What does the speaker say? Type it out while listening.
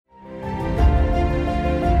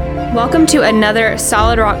Welcome to another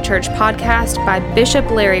Solid Rock Church podcast by Bishop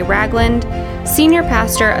Larry Ragland, Senior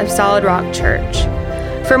Pastor of Solid Rock Church.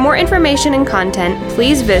 For more information and content,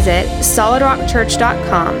 please visit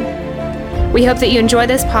solidrockchurch.com. We hope that you enjoy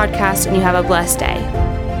this podcast and you have a blessed day.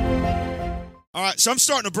 All right, so I'm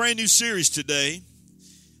starting a brand new series today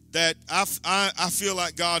that I feel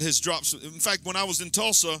like God has dropped some. In fact, when I was in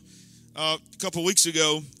Tulsa a couple of weeks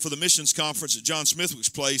ago for the missions conference at John Smithwick's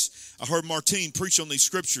place, I heard Martine preach on these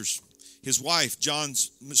scriptures. His wife, John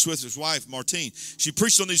Smithwick's wife, Martine, she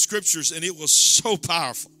preached on these scriptures, and it was so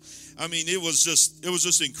powerful. I mean, it was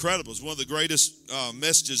just incredible. It's one of the greatest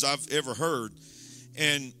messages I've ever heard,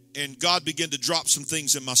 and God began to drop some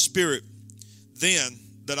things in my spirit then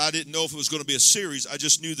that I didn't know if it was going to be a series. I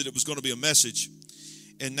just knew that it was going to be a message,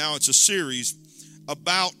 and now it's a series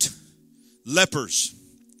about lepers.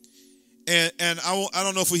 And I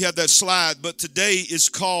don't know if we had that slide, but today is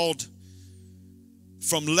called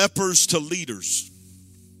From Lepers to Leaders.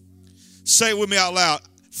 Say it with me out loud.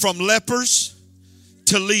 From lepers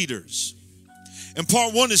to leaders. And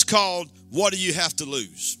part one is called, What Do You Have to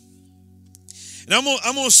Lose? And I'm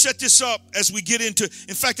going to set this up as we get into,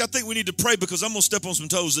 in fact, I think we need to pray because I'm going to step on some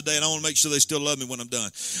toes today and I want to make sure they still love me when I'm done.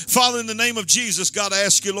 Father, in the name of Jesus, God, I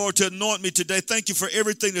ask you, Lord, to anoint me today. Thank you for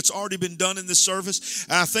everything that's already been done in this service.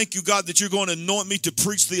 And I thank you, God, that you're going to anoint me to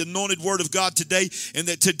preach the anointed word of God today, and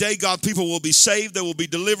that today, God, people will be saved, they will be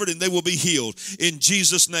delivered, and they will be healed. In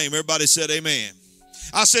Jesus' name, everybody said amen.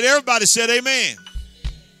 I said everybody said amen.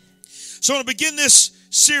 So I'm going to begin this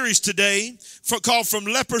series today called From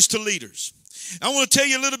Lepers to Leaders. I want to tell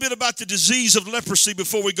you a little bit about the disease of leprosy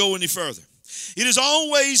before we go any further.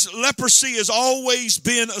 Leprosy has always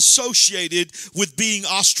been associated with being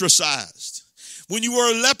ostracized. When you were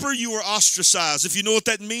a leper, you were ostracized. If you know what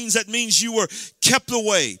that means you were kept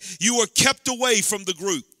away. You were kept away from the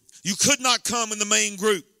group. You could not come in the main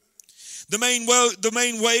group. The main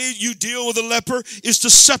way you deal with a leper is to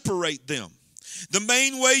separate them. The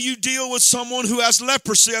main way you deal with someone who has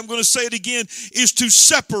leprosy, I'm going to say it again, is to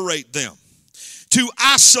separate them. To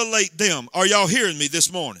isolate them. Are y'all hearing me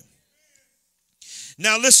this morning?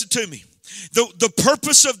 Now listen to me. The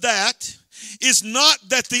purpose of that is not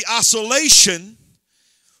that the isolation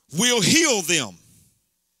will heal them.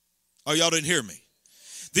 Oh, y'all didn't hear me.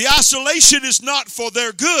 The isolation is not for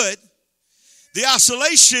their good. The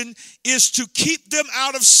isolation is to keep them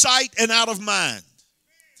out of sight and out of mind,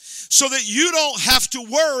 so that you don't have to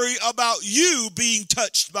worry about you being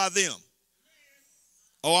touched by them.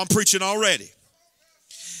 Oh, I'm preaching already.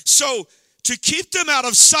 So to keep them out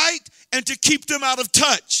of sight and to keep them out of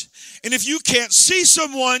touch. And if you can't see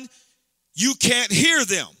someone, you can't hear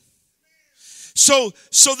them. So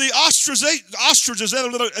the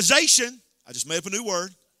ostracization, I just made up a new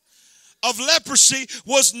word, of leprosy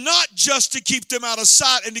was not just to keep them out of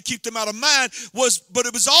sight and to keep them out of mind, but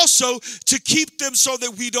it was also to keep them so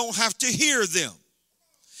that we don't have to hear them.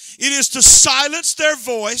 It is to silence their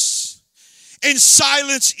voice and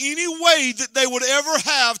silence any way that they would ever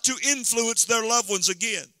have to influence their loved ones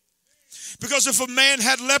again. Because if a man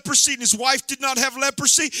had leprosy and his wife did not have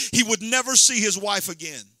leprosy, he would never see his wife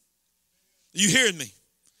again. You hearing me?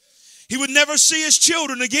 He would never see his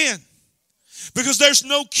children again. Because there's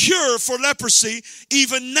no cure for leprosy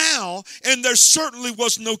even now, and there certainly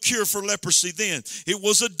was no cure for leprosy then. It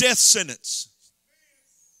was a death sentence.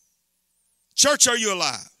 Church, are you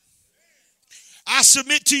alive? I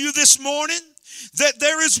submit to you this morning that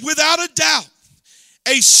there is without a doubt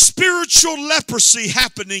a spiritual leprosy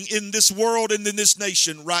happening in this world and in this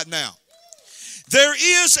nation right now. There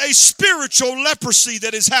is a spiritual leprosy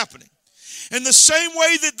that is happening. In the same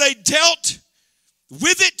way that they dealt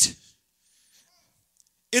with it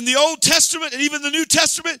in the Old Testament and even the New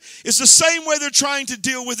Testament, it's the same way they're trying to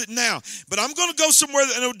deal with it now. But I'm going to go somewhere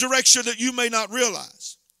in a direction that you may not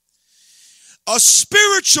realize. A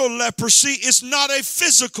spiritual leprosy is not a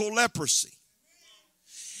physical leprosy.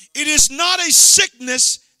 It is not a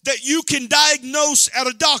sickness that you can diagnose at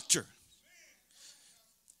a doctor.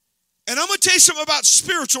 And I'm going to tell you something about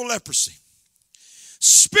spiritual leprosy.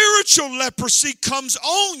 Spiritual leprosy comes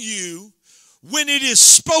on you when it is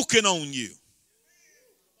spoken on you.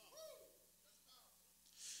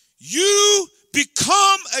 You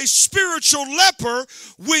become a spiritual leper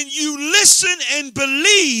when you listen and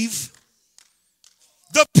believe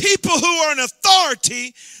the people who are in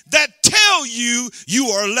authority that tell you you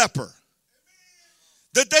are a leper.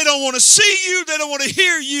 That they don't want to see you, they don't want to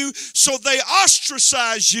hear you, so they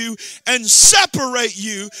ostracize you and separate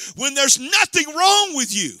you when there's nothing wrong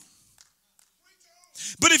with you.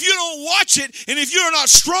 But if you don't watch it, and if you're not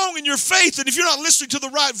strong in your faith, and if you're not listening to the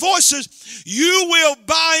right voices, you will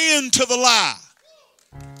buy into the lie.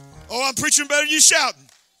 Oh, I'm preaching better than you shouting.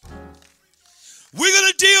 We're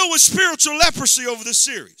going to deal with spiritual leprosy over this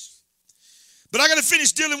series. But I got to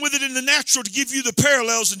finish dealing with it in the natural to give you the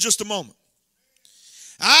parallels in just a moment.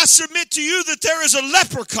 I submit to you that there is a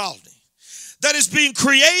leper colony that is being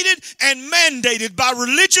created and mandated by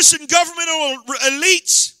religious and governmental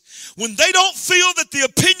elites when they don't feel that the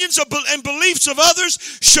opinions and beliefs of others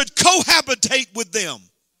should cohabitate with them.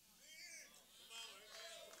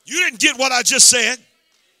 You didn't get what I just said.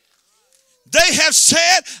 They have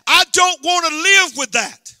said, I don't want to live with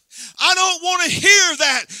that. I don't want to hear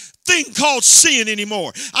that thing called sin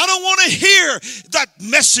anymore. I don't want to hear that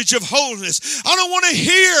message of holiness. I don't want to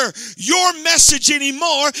hear your message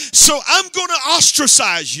anymore, so I'm going to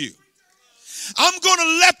ostracize you. I'm going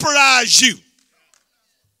to leperize you.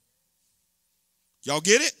 Y'all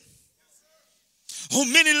get it?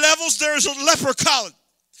 On many levels, there is a leper colony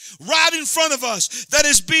right in front of us that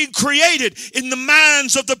is being created in the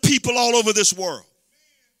minds of the people all over this world.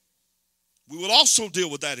 We will also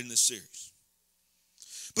deal with that in this series.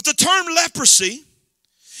 But the term leprosy,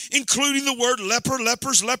 including the word leper,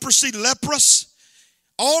 lepers, leprosy, leprous,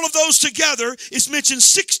 all of those together is mentioned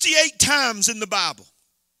 68 times in the Bible,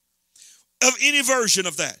 of any version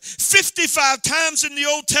of that. 55 times in the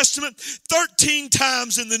Old Testament, 13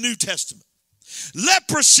 times in the New Testament.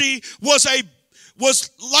 Leprosy was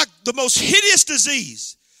like the most hideous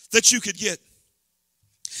disease that you could get.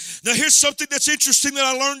 Now here's something that's interesting that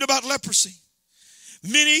I learned about leprosy.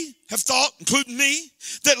 Many have thought, including me,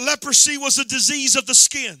 that leprosy was a disease of the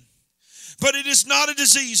skin. But it is not a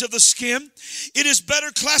disease of the skin. It is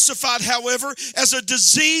better classified, however, as a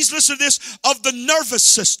disease, listen to this, of the nervous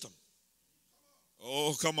system.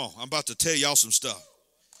 Oh, come on. I'm about to tell y'all some stuff.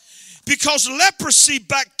 Because leprosy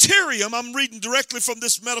bacterium, I'm reading directly from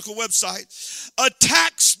this medical website,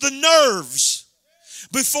 attacks the nerves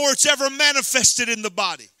before it's ever manifested in the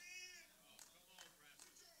body.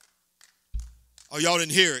 Oh, y'all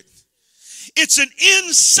didn't hear it. It's an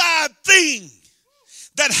inside thing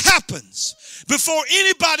that happens before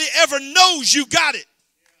anybody ever knows you got it.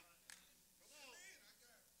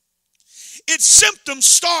 Its symptoms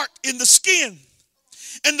start in the skin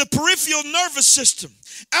and the peripheral nervous system,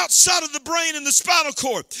 outside of the brain and the spinal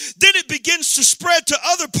cord. Then it begins to spread to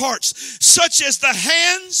other parts, such as the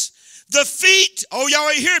hands, the feet. Oh, y'all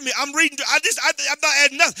ain't hearing me. I'm reading. I'm not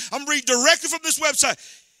adding nothing. I'm reading directly from this website.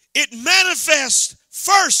 It manifests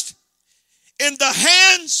first in the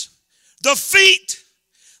hands, the feet,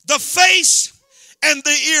 the face, and the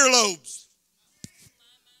earlobes.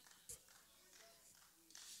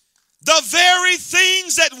 The very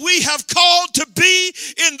things that we have called to be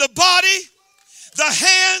in the body, the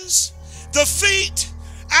hands, the feet,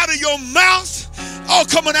 out of your mouth, all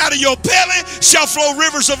coming out of your belly, shall flow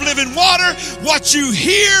rivers of living water. What you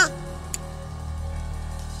hear,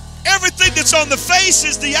 everything that's on the face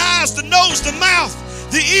is the eyes, the nose, the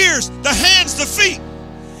mouth, the ears, the hands, the feet.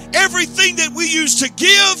 Everything that we use to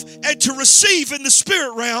give and to receive in the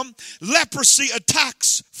spirit realm, leprosy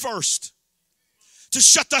attacks first. To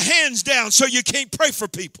shut the hands down so you can't pray for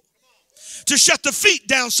people. To shut the feet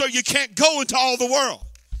down so you can't go into all the world.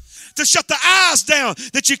 To shut the eyes down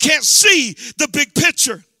that you can't see the big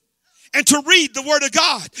picture. And to read the word of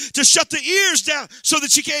God. To shut the ears down so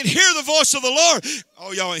that you can't hear the voice of the Lord.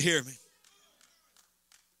 Oh, y'all ain't hearing me.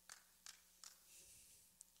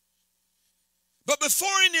 But before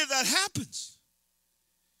any of that happens,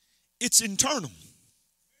 it's internal.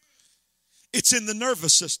 It's in the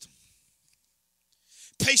nervous system.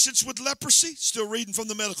 Patients with leprosy, still reading from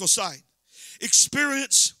the medical site,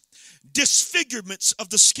 experience disfigurements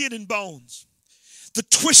of the skin and bones, the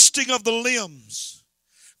twisting of the limbs,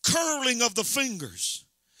 curling of the fingers,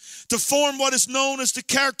 to form what is known as the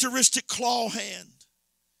characteristic claw hand.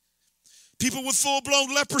 People with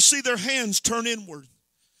full-blown leprosy, their hands turn inward.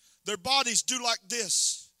 Their bodies do like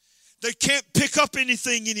this. They can't pick up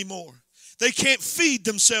anything anymore. They can't feed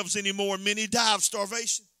themselves anymore. Many die of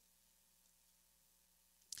starvation.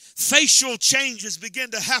 Facial changes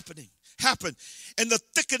begin to happen, and the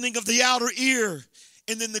thickening of the outer ear,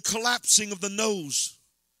 and then the collapsing of the nose.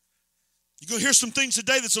 You're going to hear some things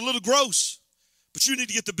today that's a little gross, but you need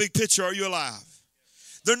to get the big picture. Are you alive?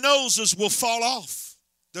 Their noses will fall off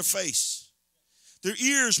their face. Their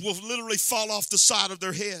ears will literally fall off the side of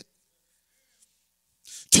their head.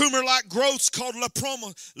 Tumor-like growths called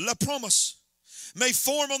lepromas may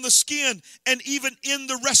form on the skin and even in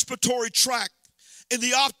the respiratory tract, and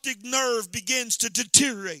the optic nerve begins to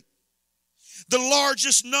deteriorate. The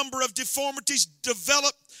largest number of deformities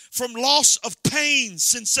develop from loss of pain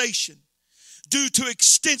sensation due to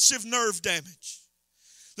extensive nerve damage.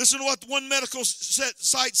 Listen to what one medical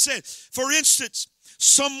site said. For instance,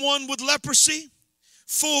 Someone with leprosy,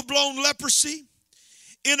 full-blown leprosy,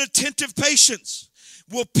 inattentive patience,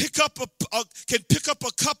 can pick up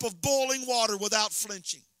a cup of boiling water without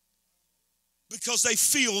flinching because they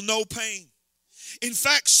feel no pain. In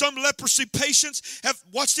fact, some leprosy patients have,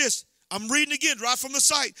 watch this, I'm reading again right from the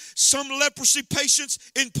site. Some leprosy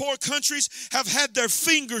patients in poor countries have had their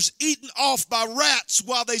fingers eaten off by rats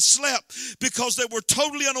while they slept because they were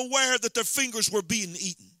totally unaware that their fingers were being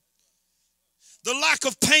eaten. The lack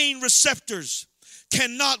of pain receptors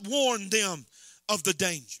cannot warn them of the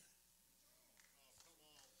danger.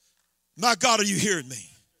 My God, are you hearing me?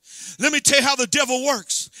 Let me tell you how the devil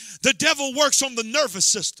works. The devil works on the nervous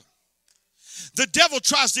system. The devil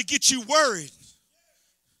tries to get you worried.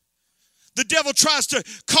 The devil tries to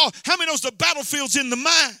call. How many knows the battlefield's in the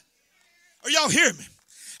mind? Are y'all hearing me?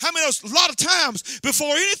 How many knows a lot of times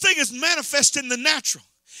before anything is manifest in the natural,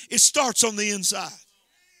 it starts on the inside.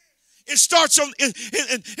 It starts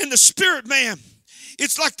in the spirit man.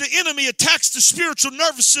 It's like the enemy attacks the spiritual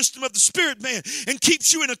nervous system of the spirit man and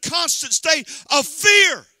keeps you in a constant state of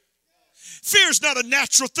fear. Fear is not a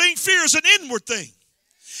natural thing. Fear is an inward thing.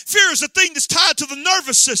 Fear is a thing that's tied to the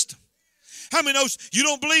nervous system. How many knows you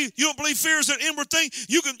don't believe fear is an inward thing?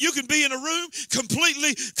 You can be in a room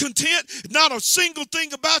completely content, not a single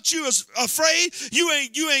thing about you is afraid. You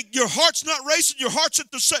ain't your heart's not racing, your heart's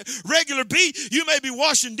at the regular beat. You may be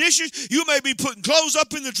washing dishes, you may be putting clothes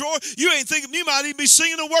up in the drawer, you ain't thinking, you might even be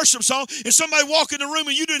singing a worship song, and somebody walk in the room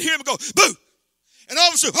and you didn't hear him go, boo! And all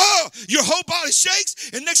of a sudden, your whole body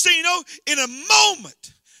shakes, and next thing you know, in a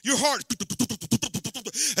moment, your heart,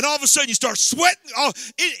 and all of a sudden you start sweating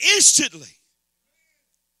instantly.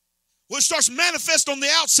 Well, it starts manifest on the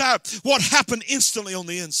outside what happened instantly on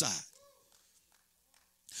the inside.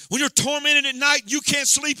 When you're tormented at night, you can't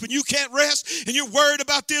sleep and you can't rest, and you're worried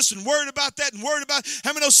about this and worried about that and worried about,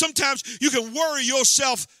 how many know sometimes you can worry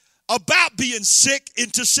yourself about being sick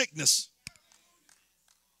into sickness?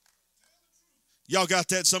 Y'all got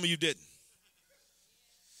that? Some of you didn't.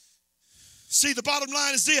 See, the bottom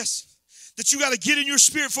line is this, that you got to get in your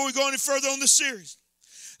spirit before we go any further on this series.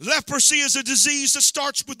 Leprosy is a disease that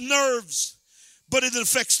starts with nerves, but it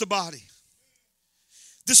affects the body.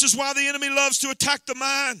 This is why the enemy loves to attack the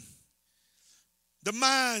mind. The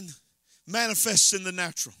mind manifests in the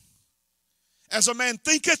natural. As a man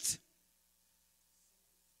thinketh,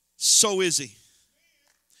 so is he.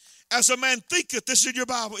 As a man thinketh, this is in your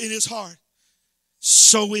Bible, in his heart,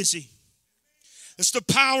 so is he. It's the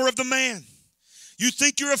power of the man. You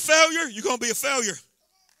think you're a failure, you're going to be a failure.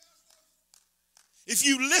 If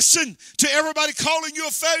you listen to everybody calling you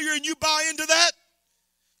a failure and you buy into that,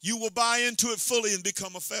 you will buy into it fully and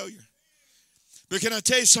become a failure. But can I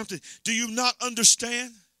tell you something? Do you not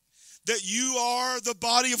understand that you are the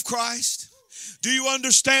body of Christ? Do you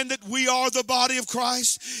understand that we are the body of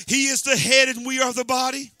Christ? He is the head and we are the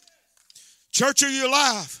body. Church, are you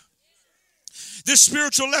alive? This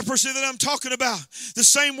spiritual leprosy that I'm talking about, the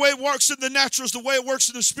same way it works in the natural is the way it works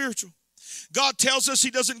in the spiritual. God tells us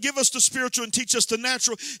he doesn't give us the spiritual and teach us the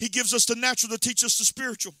natural. He gives us the natural to teach us the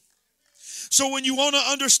spiritual. So when you want to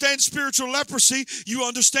understand spiritual leprosy, you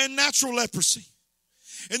understand natural leprosy.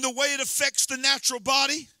 And the way it affects the natural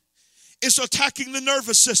body is attacking the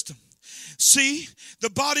nervous system. See, the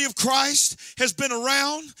body of Christ has been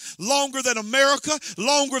around longer than America,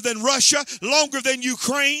 longer than Russia, longer than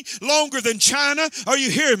Ukraine, longer than China. Are you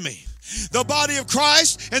hearing me? The body of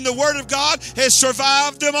Christ and the Word of God has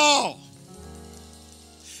survived them all.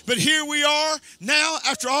 But here we are now,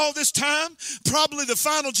 after all this time, probably the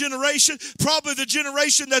final generation, probably the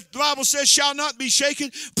generation that the Bible says shall not be shaken,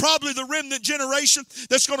 probably the remnant generation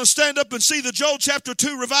that's going to stand up and see the Joel chapter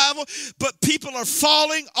 2 revival. But people are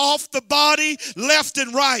falling off the body left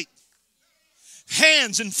and right.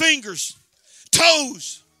 Hands and fingers,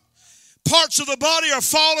 toes, parts of the body are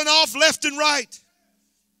falling off left and right.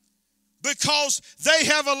 Because they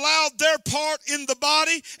have allowed their part in the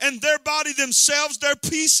body and their body themselves, their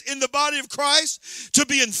piece in the body of Christ, to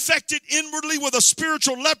be infected inwardly with a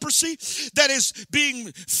spiritual leprosy that is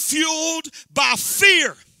being fueled by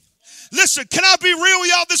fear. Listen, can I be real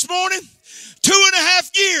with y'all this morning?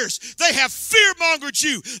 2.5 years, they have fear-mongered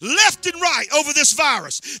you left and right over this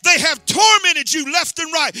virus. They have tormented you left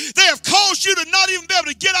and right. They have caused you to not even be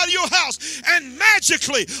able to get out of your house. And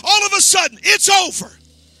magically, all of a sudden, it's over.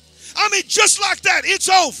 I mean, just like that, it's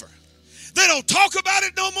over. They don't talk about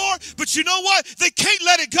it no more, but you know what? They can't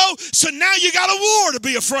let it go, so now you got a war to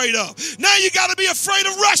be afraid of. Now you got to be afraid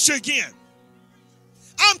of Russia again.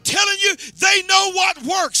 I'm telling you, they know what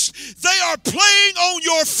works. They are playing on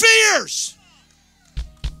your fears.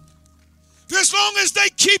 As long as they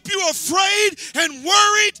keep you afraid and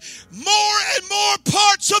worried, more and more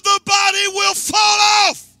parts of the body will fall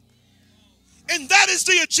off. And that is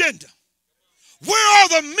the agenda. Where are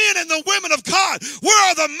the men and the women of God? Where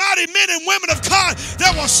are the mighty men and women of God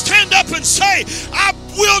that will stand up and say, I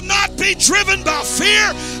will not be driven by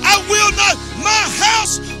fear. I will not, my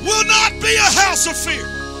house will not be a house of fear.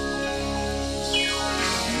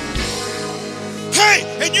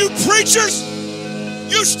 Hey, and you preachers,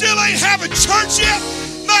 you still ain't having church yet?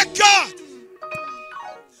 My God,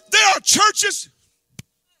 there are churches.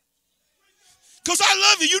 Because I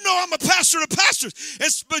love you. You know I'm a pastor of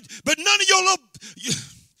pastors. But none of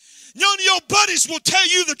your buddies will tell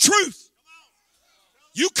you the truth.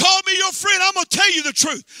 You call me your friend, I'm going to tell you the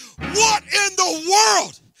truth. What in the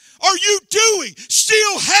world are you doing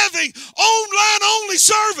still having online only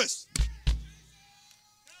service?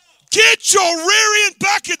 Get your rear end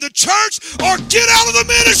back in the church or get out of the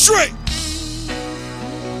ministry.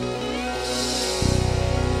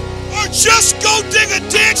 Or just go dig a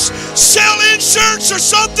ditch, sell insurance or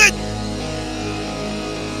something.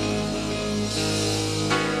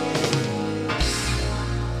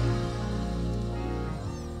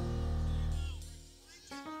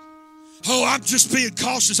 Oh, I'm just being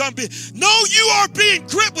cautious. No, you are being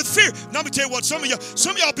gripped with fear. Now, let me tell you what, some of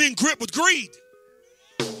y'all being gripped with greed.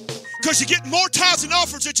 Because you're getting more tithes and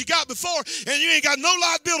offerings than you got before, and you ain't got no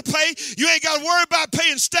light bill to pay. You ain't got to worry about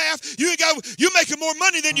paying staff. You're making more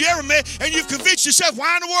money than you ever made, and you've convinced yourself,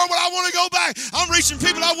 why in the world would I want to go back? I'm reaching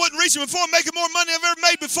people I wasn't reaching before, making more money than I've ever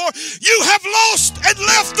made before. You have lost and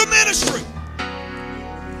left the ministry.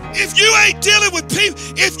 If you ain't dealing with people,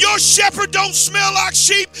 if your shepherd don't smell like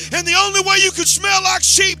sheep, and the only way you can smell like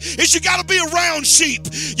sheep is you got to be around sheep.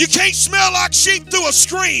 You can't smell like sheep through a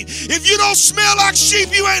screen. If you don't smell like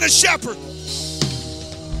sheep, you ain't a shepherd.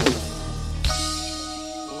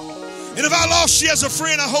 And if I lost you as a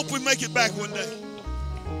friend, I hope we make it back one day.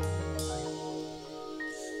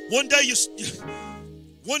 One day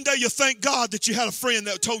you thank God that you had a friend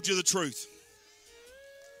that told you the truth.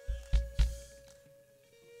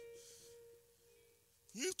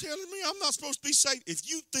 You telling me I'm not supposed to be safe? If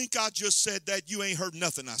you think I just said that, you ain't heard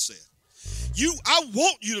nothing I said. I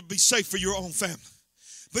want you to be safe for your own family.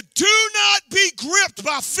 But do not be gripped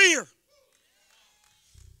by fear.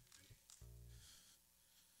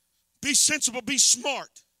 Be sensible, be smart,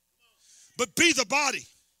 but be the body.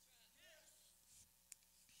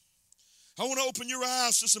 I want to open your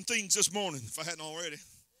eyes to some things this morning, if I hadn't already.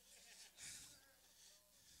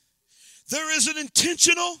 There is an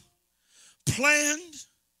intentional, planned,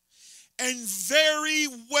 and very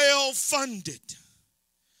well funded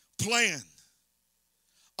plan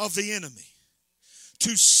of the enemy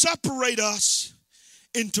to separate us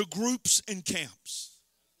into groups and camps.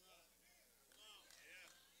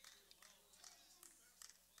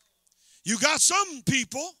 You got some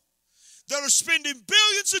people that are spending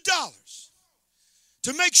billions of dollars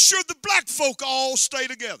to make sure the black folk all stay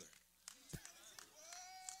together.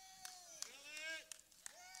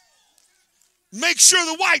 Make sure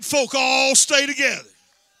the white folk all stay together.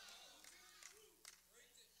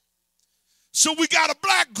 So we got a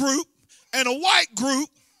black group and a white group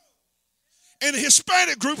and a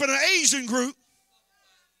Hispanic group and an Asian group.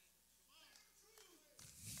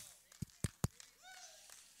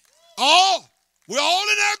 We're all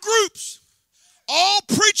in our groups, all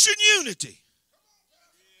preaching unity.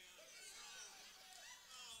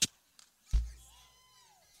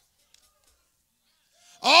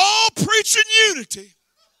 All preaching unity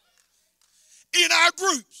in our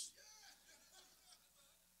groups.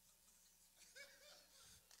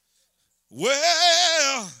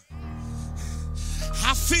 Well,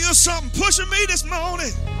 I feel something pushing me this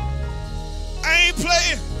morning. I ain't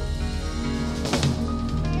playing.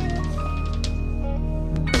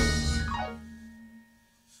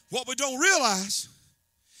 What we don't realize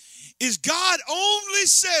is God only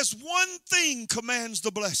says one thing commands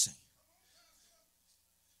the blessing.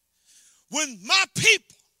 When my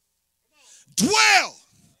people dwell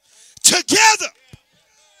together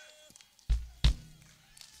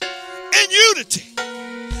in unity.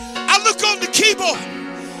 I look on the keyboard.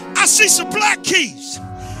 I see some black keys.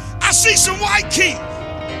 I see some white keys.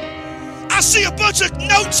 I see a bunch of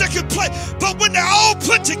notes that can play. But when they're all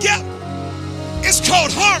put together, it's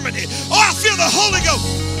called harmony. Oh, I feel the Holy Ghost.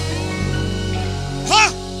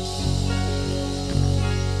 Huh?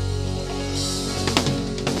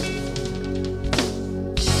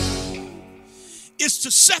 It's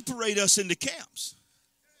to separate us into camps.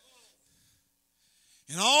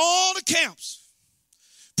 And all the camps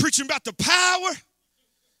preaching about the power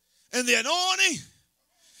and the anointing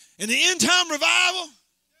and the end time revival.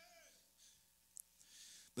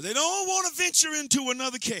 But they don't want to venture into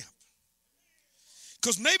another camp.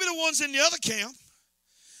 Because maybe the ones in the other camp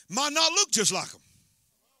might not look just like them.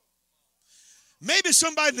 Maybe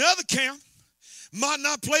somebody in the other camp might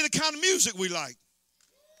not play the kind of music we like.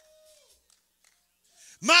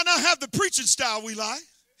 Might not have the preaching style we like.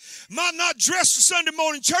 Might not dress for Sunday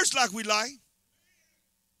morning church like we like.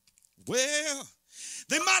 Well,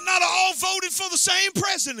 they might not have all voted for the same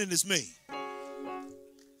president as me.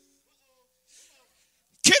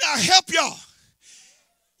 Can I help y'all?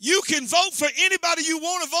 You can vote for anybody you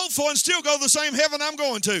want to vote for and still go to the same heaven I'm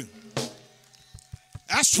going to.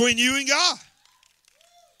 That's between you and God.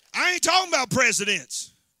 I ain't talking about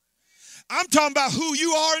presidents. I'm talking about who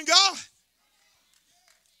you are in God.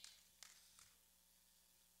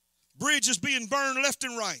 Bridges being burned left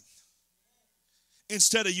and right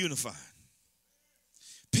instead of unifying.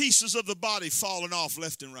 Pieces of the body falling off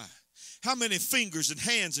left and right. How many fingers and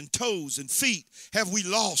hands and toes and feet have we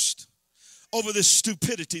lost over this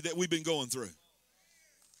stupidity that we've been going through?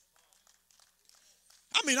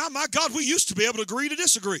 I mean, oh my God, we used to be able to agree to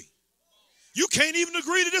disagree. You can't even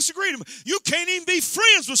agree to disagree. You can't even be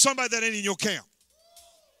friends with somebody that ain't in your camp.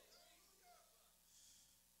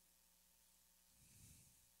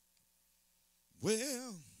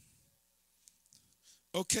 Well,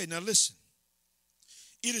 okay, now listen.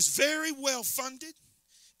 It is very well funded.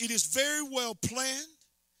 It is very well planned.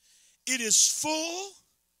 It is full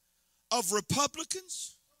of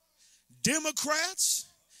Republicans, Democrats,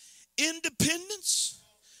 independents,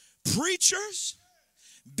 preachers,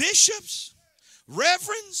 bishops,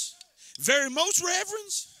 reverends, very most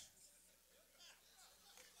reverends.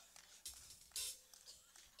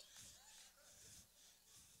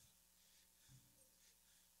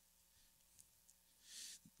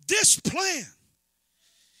 This plan,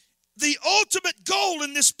 the ultimate goal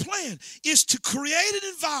in this plan is to create an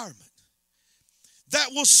environment that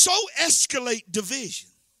will so escalate division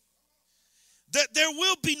that there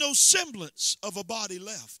will be no semblance of a body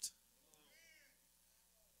left.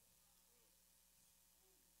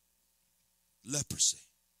 Leprosy.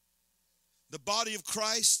 The body of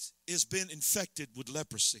Christ has been infected with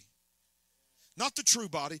leprosy. Not the true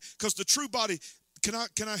body, because the true body, can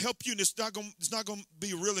I help you? And it's not going to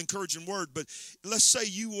be a real encouraging word, but let's say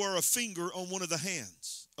you were a finger on one of the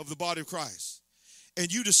hands of the body of Christ,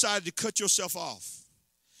 and you decided to cut yourself off,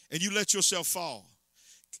 and you let yourself fall.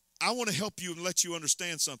 I want to help you and let you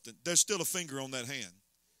understand something. There's still a finger on that hand,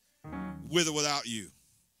 with or without you.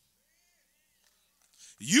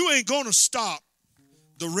 You ain't going to stop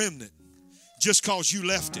the remnant just because you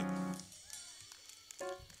left it.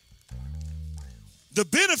 The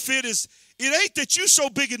benefit is, it ain't that you so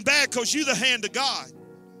big and bad because you the hand of God.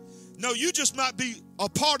 No, you just might be a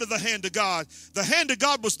part of the hand of God. The hand of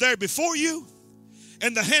God was there before you,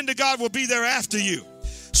 and the hand of God will be there after you.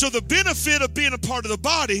 So the benefit of being a part of the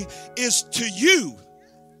body is to you.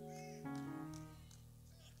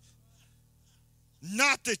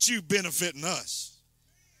 Not that you benefiting us.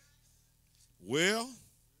 Well,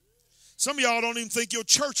 some of y'all don't even think your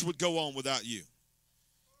church would go on without you.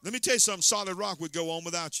 Let me tell you something, Solid Rock would go on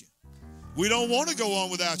without you. We don't want to go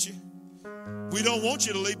on without you. We don't want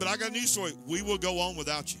you to leave, but I got news for you. We will go on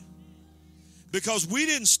without you. Because we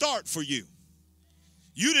didn't start for you.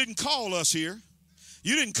 You didn't call us here.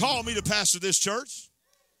 You didn't call me to pastor this church.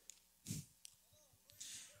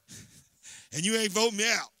 And you ain't voting me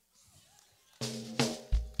out.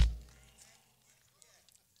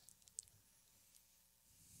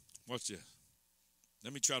 Watch this.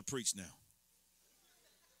 Let me try to preach now.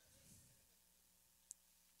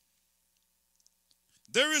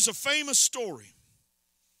 There is a famous story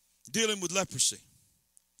dealing with leprosy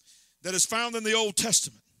that is found in the Old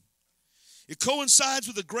Testament. It coincides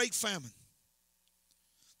with a great famine.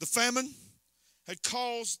 The famine had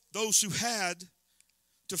caused those who had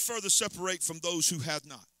to further separate from those who had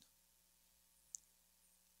not.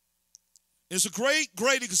 It's a great,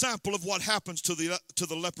 great example of what happens to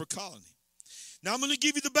the leper colony. Now, I'm going to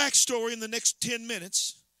give you the backstory in the next 10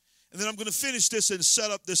 minutes, and then I'm going to finish this and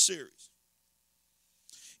set up this series.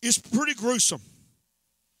 It's pretty gruesome,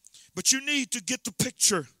 but you need to get the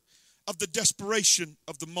picture of the desperation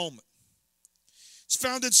of the moment. It's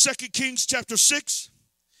found in 2 Kings chapter 6,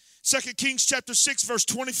 2 Kings chapter 6, verse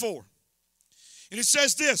 24. And it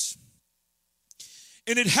says this,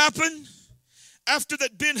 and it happened after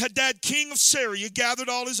that Ben-Hadad, king of Syria, gathered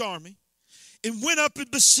all his army and went up and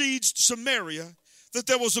besieged Samaria, that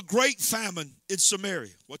there was a great famine in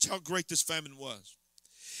Samaria. Watch how great this famine was.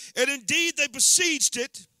 And indeed they besieged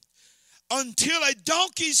it until a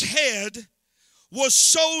donkey's head was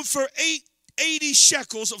sold for 80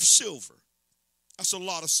 shekels of silver. That's a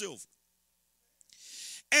lot of silver.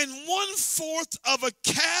 and 1/4 of a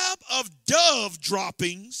cab of dove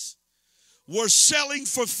droppings were selling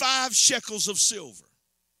for 5 shekels of silver.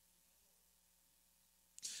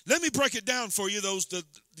 Let me break it down for you, those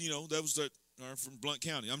that are from Blount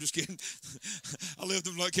County. I'm just kidding. I lived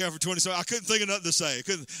in Blount County for 20 years. I couldn't think of nothing to say.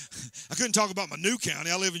 I couldn't talk about my new county.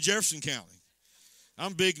 I live in Jefferson County.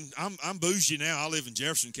 I'm big. I'm bougie now. I live in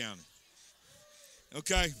Jefferson County.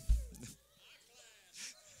 Okay.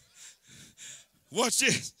 Watch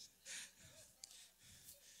this.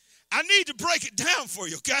 I need to break it down for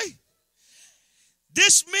you, okay?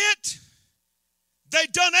 This meant they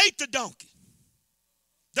done ate the donkey.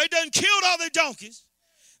 They done killed all their donkeys.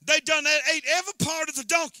 They done ate every part of the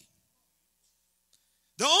donkey.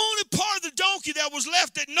 The only part of the donkey that was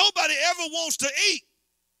left that nobody ever wants to eat,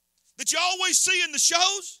 that you always see in the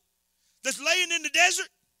shows, that's laying in the desert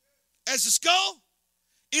as a skull,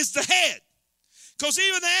 is the head. Because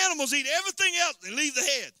even the animals eat everything else and leave the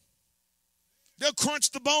head. They'll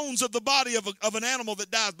crunch the bones of the body of an animal that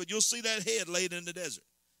dies, but you'll see that head laid in the desert.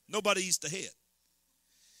 Nobody eats the head.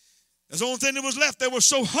 That's the only thing that was left. They were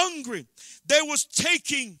so hungry. They was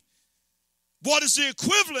taking what is the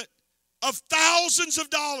equivalent of thousands of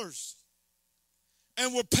dollars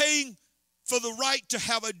and were paying for the right to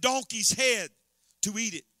have a donkey's head to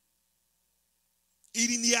eat it.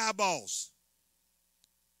 Eating the eyeballs.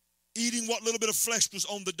 Eating what little bit of flesh was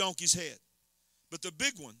on the donkey's head. But the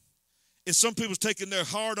big one is some people's taking their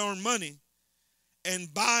hard-earned money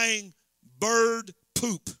and buying bird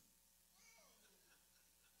poop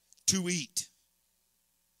to eat.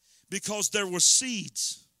 Because there were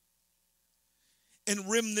seeds and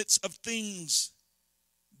remnants of things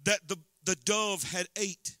that the dove had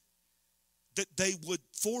ate, that they would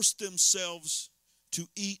force themselves to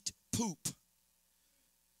eat poop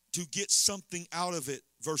to get something out of it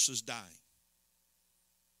versus dying.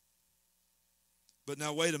 But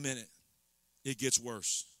now wait a minute. It gets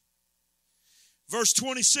worse. Verse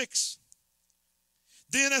 26.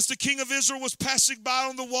 Then as the king of Israel was passing by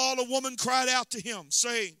on the wall, a woman cried out to him,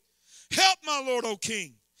 saying, "Help, my lord, O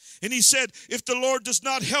king." And he said, "If the Lord does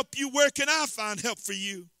not help you, where can I find help for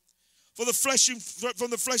you? From the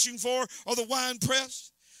threshing floor or the wine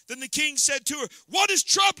press?" Then the king said to her, "What is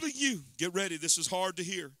troubling you?" Get ready, this is hard to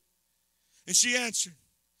hear. And she answered,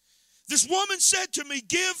 "This woman said to me,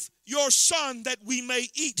 'Give your son that we may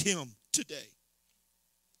eat him today,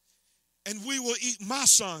 and we will eat my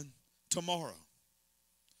son tomorrow.'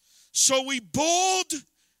 So we boiled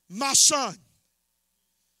my son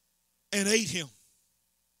and ate him.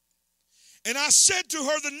 And I said to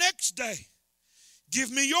her the next day, 'Give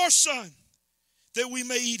me your son that we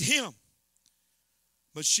may eat him.'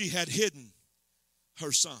 But she had hidden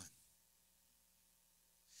her son."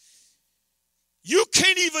 You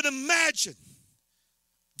can't even imagine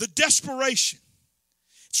the desperation.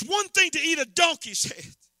 It's one thing to eat a donkey's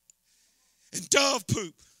head and dove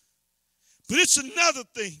poop, but it's another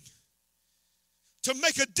thing to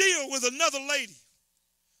make a deal with another lady.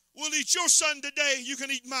 "We'll eat your son today, you can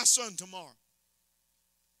eat my son tomorrow."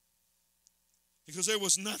 Because there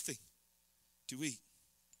was nothing to eat.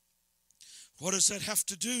 What does that have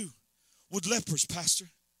to do with lepers,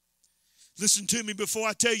 Pastor? Listen to me before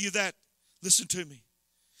I tell you that. Listen to me.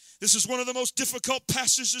 This is one of the most difficult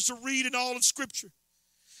passages to read in all of Scripture.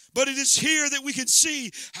 But it is here that we can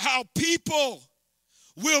see how people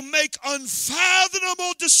will make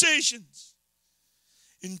unfathomable decisions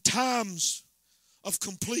in times of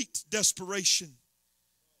complete desperation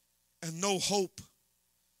and no hope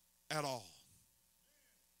at all.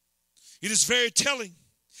 It is very telling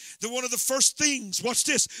that one of the first things, watch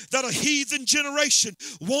this, that a heathen generation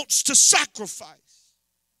wants to sacrifice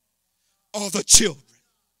are the children.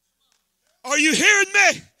 Are you hearing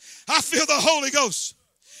me? I feel the Holy Ghost.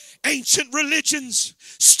 Ancient religions,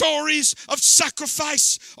 stories of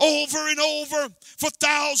sacrifice over and over for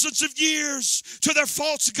thousands of years to their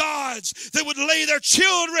false gods. They would lay their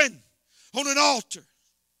children on an altar.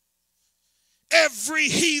 Every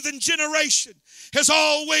heathen generation has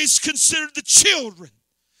always considered the children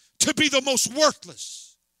to be the most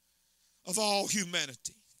worthless of all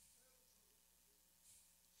humanity.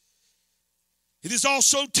 It is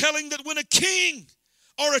also telling that when a king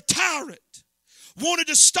or a tyrant wanted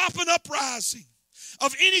to stop an uprising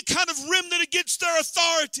of any kind of remnant against their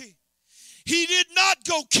authority, he did not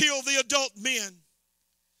go kill the adult men.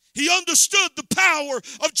 He understood the power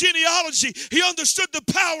of genealogy. He understood the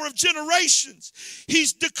power of generations.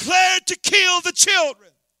 He's declared to kill the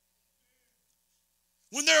children.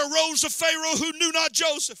 When there arose a Pharaoh who knew not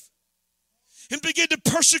Joseph and began to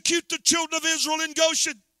persecute the children of Israel in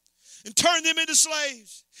Goshen and turn them into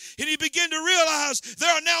slaves, and he began to realize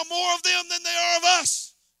there are now more of them than there are of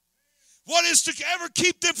us. What is to ever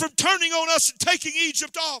keep them from turning on us and taking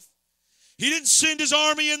Egypt off? He didn't send his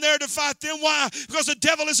army in there to fight them. Why? Because the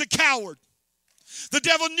devil is a coward. The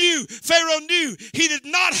devil knew, Pharaoh knew, he did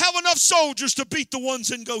not have enough soldiers to beat the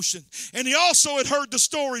ones in Goshen. And he also had heard the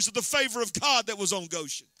stories of the favor of God that was on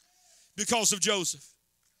Goshen because of Joseph.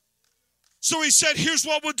 So he said, here's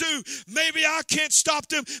what we'll do. Maybe I can't stop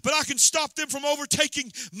them, but I can stop them from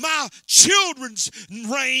overtaking my children's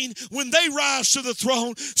reign when they rise to the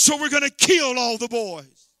throne. So we're going to kill all the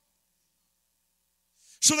boys.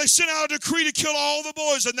 So they sent out a decree to kill all the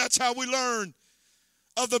boys, and that's how we learn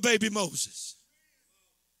of the baby Moses.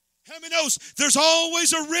 How many knows there's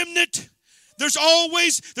always a remnant? There's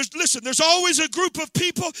always a group of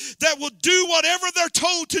people that will do whatever they're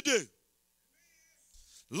told to do.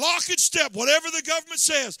 Lock and step, whatever the government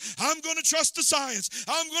says. I'm going to trust the science.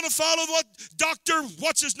 I'm going to follow what Dr.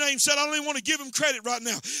 What's-his-name said. I don't even want to give him credit right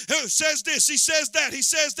now. He says this, he says that, he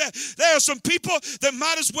says that. There are some people that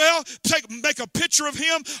might as well make a picture of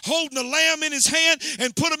him holding a lamb in his hand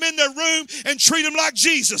and put him in their room and treat him like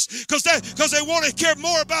Jesus. Because they want to care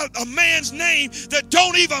more about a man's name that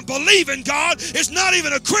don't even believe in God, is not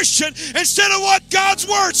even a Christian, instead of what God's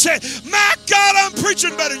word said. My God, I'm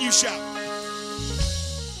preaching better than you shout.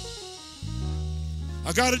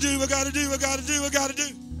 I got to do.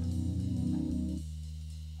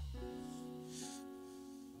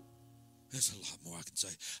 There's a lot more I can say.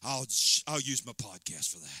 I'll use my podcast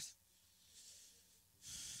for that.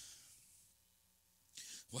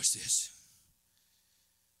 Watch this.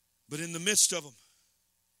 But in the midst of them,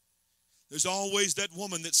 there's always that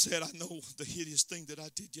woman that said, I know the hideous thing that I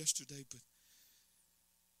did yesterday, but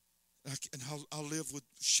I'll live with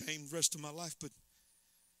shame the rest of my life, but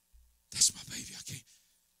that's my baby.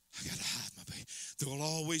 I got to hide my baby. There will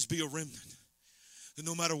always be a remnant. And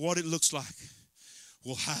no matter what it looks like,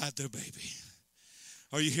 will hide their baby.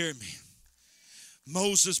 Are you hearing me?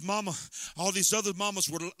 Moses' mama, all these other mamas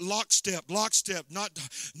were lockstep, not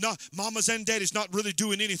mamas and daddies not really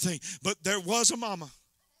doing anything. But there was a mama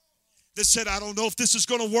that said, I don't know if this is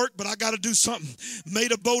going to work, but I got to do something.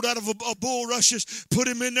 Made a boat out of a bulrushes, put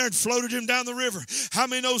him in there and floated him down the river. How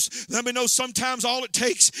many knows sometimes all it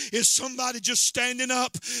takes is somebody just standing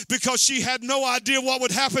up, because she had no idea what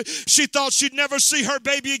would happen. She thought she'd never see her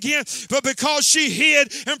baby again, but because she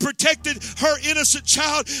hid and protected her innocent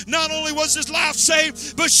child, not only was his life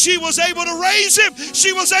saved, but she was able to raise him.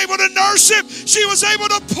 She was able to nurse him. She was able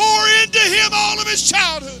to pour into him all of his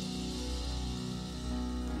childhood.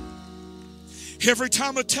 Every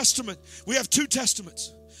time a testament, we have two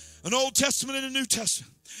testaments, an Old Testament and a New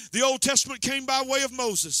Testament. The Old Testament came by way of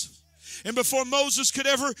Moses. And before Moses could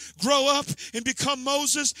ever grow up and become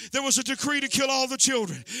Moses, there was a decree to kill all the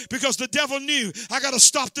children, because the devil knew, I got to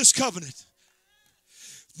stop this covenant.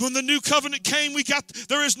 When the new covenant came,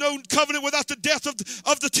 there is no covenant without the death of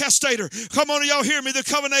the testator. Come on, y'all hear me? The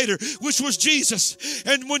covenanter, which was Jesus.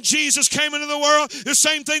 And when Jesus came into the world, the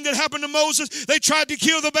same thing that happened to Moses, they tried to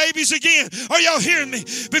kill the babies again. Are y'all hearing me?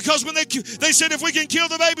 Because when they said, if we can kill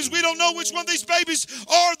the babies, we don't know which one of these babies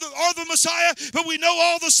are the Messiah, but we know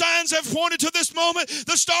all the signs have pointed to this moment.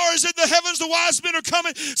 The stars in the heavens, the wise men are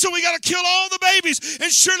coming, so we got to kill all the babies, and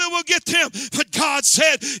surely we'll get them. But God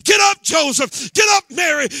said, get up, Joseph, get up,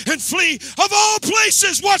 Mary, and flee. Of all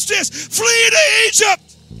places, watch this, flee to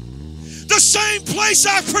Egypt. The same place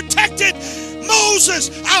I protected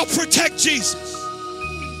Moses, I'll protect Jesus.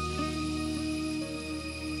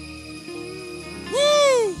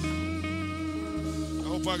 Woo! I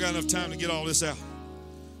hope I got enough time to get all this out.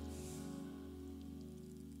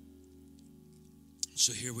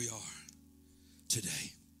 So here we are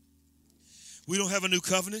today. We don't have a new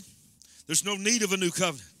covenant. There's no need of a new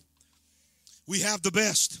covenant. We have the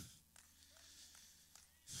best.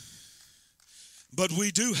 But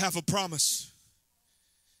we do have a promise.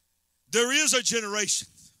 There is a generation,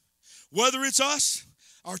 whether it's us,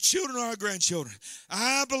 our children, or our grandchildren.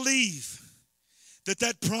 I believe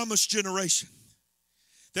that promised generation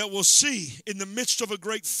that will see in the midst of a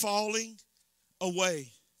great falling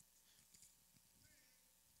away,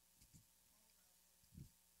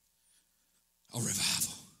 a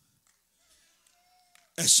revival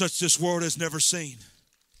as such this world has never seen.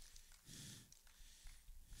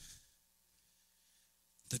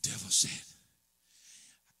 The devil said,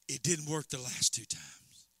 it didn't work the last two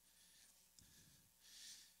times,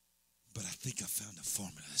 but I think I found a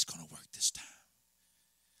formula that's going to work this time.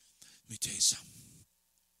 Let me tell you something.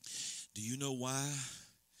 Do you know why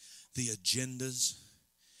the agendas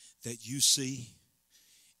that you see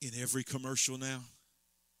in every commercial now?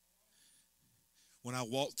 When I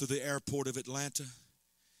walked through the airport of Atlanta,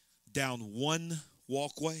 down one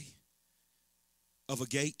walkway of a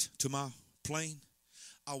gate to my plane,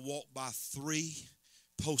 I walked by 3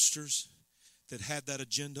 posters that had that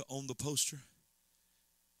agenda on the poster.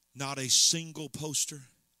 Not a single poster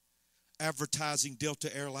advertising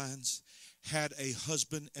Delta Airlines had a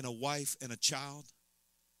husband and a wife and a child.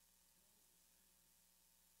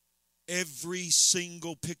 Every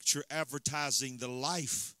single picture advertising the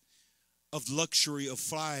life of luxury of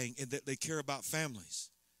flying and that they care about families.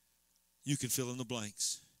 You can fill in the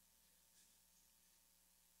blanks.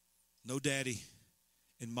 No daddy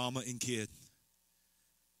and mama and kid,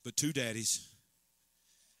 but 2 daddies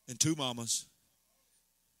and 2 mamas.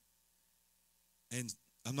 And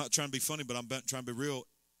I'm not trying to be funny, but I'm trying to be real.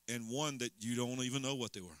 And one that you don't even know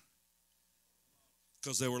what they were,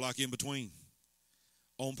 because they were like in between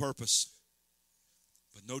on purpose.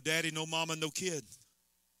 But no daddy, no mama, no kid.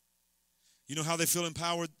 You know how they feel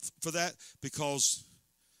empowered for that? Because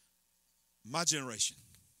my generation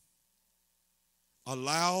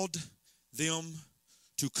allowed them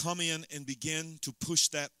to come in and begin to push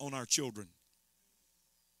that on our children.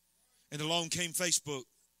 And along came Facebook,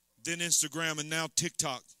 then Instagram, and now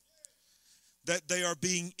TikTok. That they are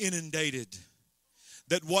being inundated.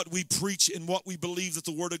 That what we preach and what we believe that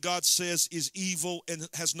the Word of God says is evil and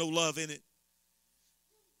has no love in it.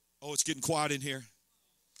 Oh, it's getting quiet in here.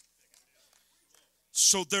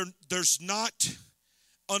 So there's not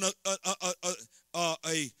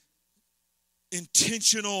a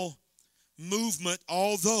intentional movement,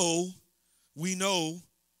 although we know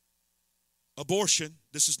abortion.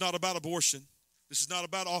 This is not about abortion. This is not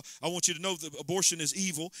about all. I want you to know that abortion is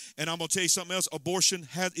evil. And I'm going to tell you something else. Abortion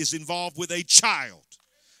is involved with a child.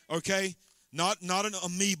 Okay? Not an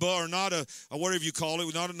amoeba or not a whatever you call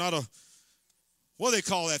it. Not a, what do they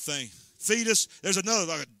call that thing? Fetus. There's another,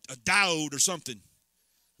 like a diode or something.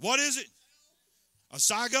 What is it? A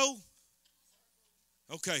zygote?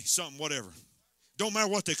 Okay, something, whatever. Don't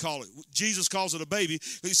matter what they call it. Jesus calls it a baby.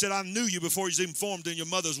 He said, I knew you before you was even formed in your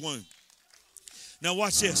mother's womb. Now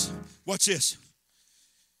watch this. Watch this.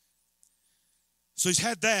 So he's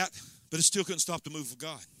had that, but it still couldn't stop the move of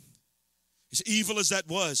God. As evil as that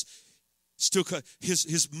was, still cut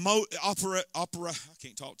his opera. I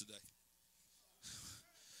can't talk today.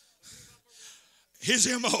 His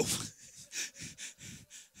MO,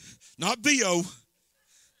 not BO.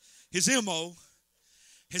 His MO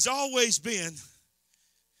has always been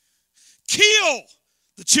kill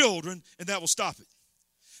the children, and that will stop it.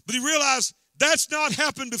 But he realized that's not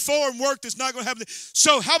happened before and worked. It's not going to happen.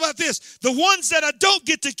 So how about this? The ones that I don't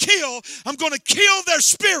get to kill, I'm going to kill their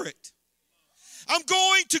spirit. I'm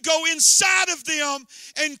going to go inside of them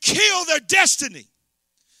and kill their destiny.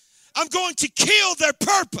 I'm going to kill their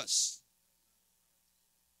purpose.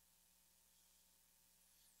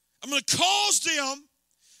 I'm going to cause them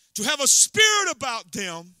to have a spirit about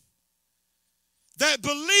them that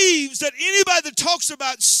believes that anybody that talks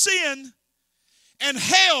about sin and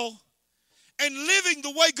hell and living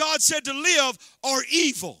the way God said to live are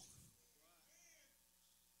evil.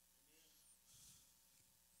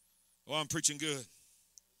 Oh, I'm preaching good.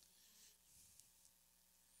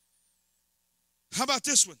 How about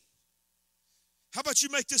this one? How about you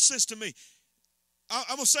make this sense to me? I'm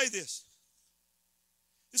going to say this.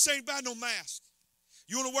 This ain't about no mask.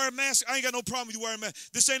 You want to wear a mask? I ain't got no problem with you wearing a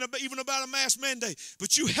mask. This ain't even about a mask mandate.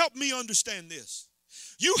 But you help me understand this.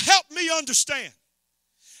 You help me understand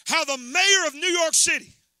how the mayor of New York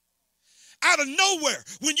City, out of nowhere,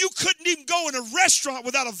 when you couldn't even go in a restaurant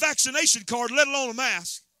without a vaccination card, let alone a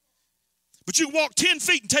mask, but you walk 10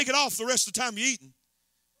 feet and take it off the rest of the time you're eating.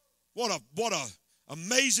 What a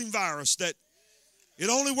amazing virus that it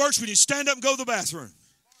only works when you stand up and go to the bathroom.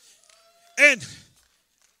 And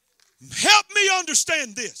help me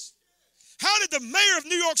understand this. How did the mayor of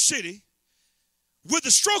New York City, with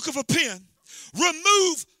the stroke of a pen,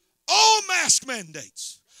 remove all mask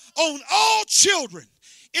mandates on all children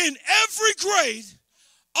in every grade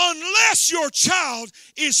unless your child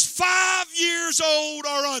is 5 years old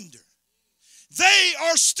or under? They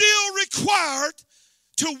are still required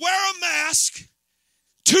to wear a mask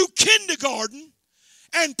to kindergarten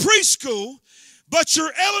and preschool, but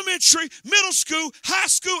your elementary, middle school, high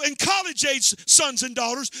school, and college-age sons and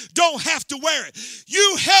daughters don't have to wear it.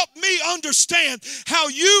 You help me understand how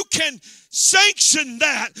you can sanction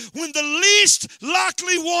that when the least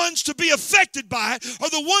likely ones to be affected by it are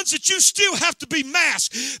the ones that you still have to be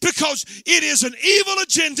masked, because it is an evil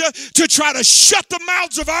agenda to try to shut the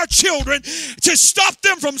mouths of our children, to stop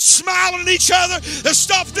them from smiling at each other, to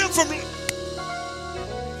stop them from...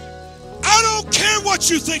 I don't care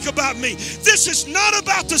what you think about me. This is not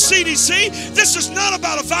about the CDC. This is not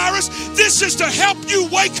about a virus. This is to help you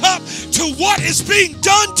wake up to what is being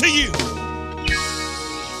done to you.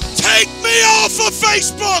 Take me off of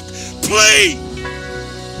Facebook, please.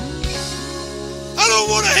 I don't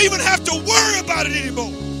want to even have to worry about it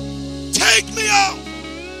anymore. Take me off.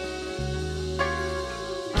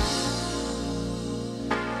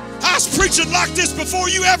 I was preaching like this before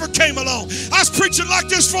you ever came along. I was preaching like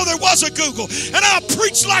this before there was a Google. And I'll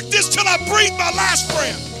preach like this till I breathe my last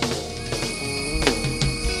breath.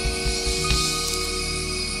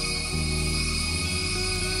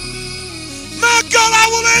 My God, I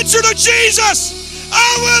will answer to Jesus.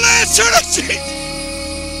 I will answer to Jesus.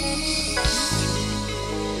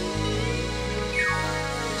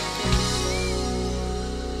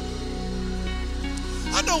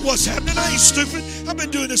 I know what's happening. I ain't stupid. I've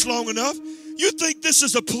been doing this long enough. You think this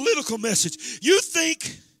is a political message. You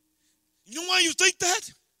know why you think that?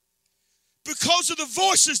 Because of the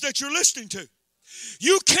voices that you're listening to.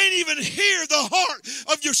 You can't even hear the heart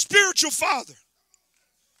of your spiritual father.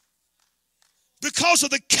 Because of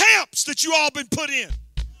the camps that you all been put in.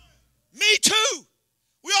 Me too.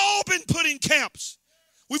 We all been put in camps.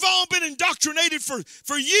 We've all been indoctrinated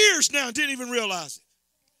for years now and didn't even realize it.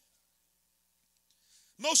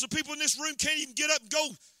 Most of the people in this room can't even get up and go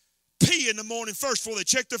pee in the morning first before they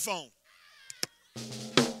check their phone.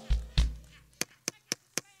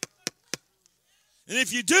 And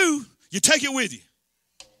if you do, you take it with you.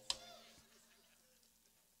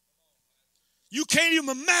 You can't even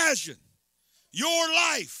imagine your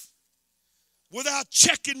life without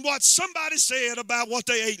checking what somebody said about what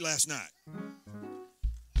they ate last night.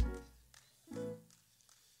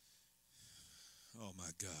 Oh my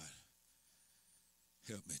God.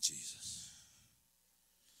 Help me, Jesus.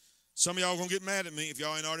 Some of y'all are going to get mad at me if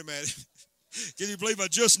y'all ain't already mad at me. Can you believe I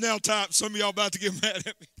just now typed some of y'all about to get mad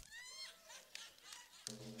at me?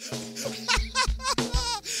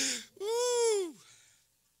 Woo.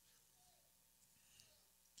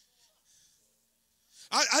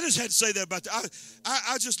 I just had to say that about that.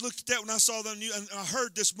 I just looked at that when I saw the news, and I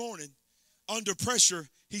heard this morning, under pressure,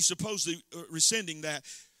 he's supposedly rescinding that.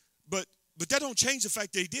 But that don't change the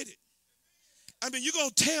fact that he did it. I mean, you're going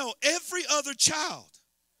to tell every other child,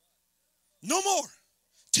 no more.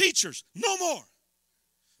 Teachers, no more.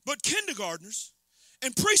 But kindergartners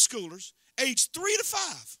and preschoolers, aged 3 to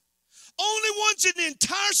 5, only ones in the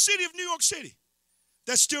entire city of New York City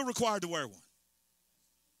that's still required to wear one.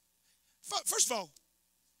 First of all,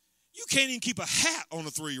 you can't even keep a hat on a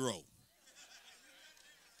 3-year-old.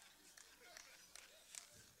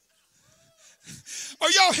 Are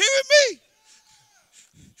y'all hearing me?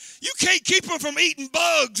 You can't keep them from eating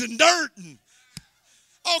bugs and dirt and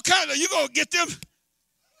all kinds of, you're going to get them.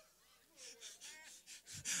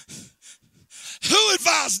 Who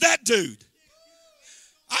advised that dude?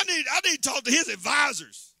 I need to talk to his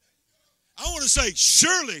advisors. I want to say,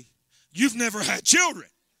 surely you've never had children.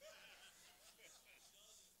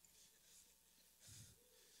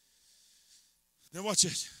 Now watch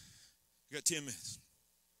this. You got 10 minutes.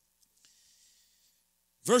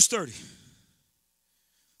 Verse 30.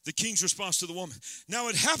 The king's response to the woman. Now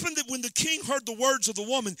it happened that when the king heard the words of the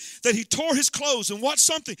woman, that he tore his clothes. And watch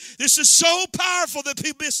something. This is so powerful that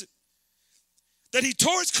people miss it. That he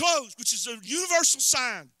tore his clothes, which is a universal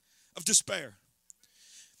sign of despair.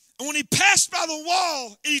 And when he passed by the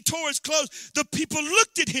wall and he tore his clothes, the people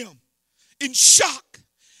looked at him in shock.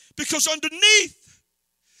 Because underneath,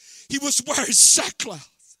 he was wearing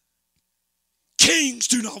sackcloth. Kings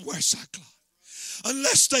do not wear sackcloth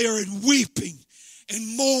unless they are in weeping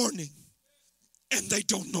and mourning, and they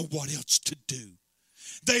don't know what else to do.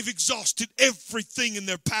 They've exhausted everything in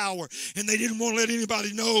their power, and they didn't want to let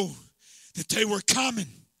anybody know that they were coming,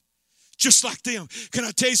 just like them. Can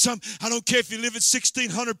I tell you something? I don't care if you live at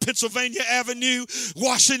 1600 Pennsylvania Avenue,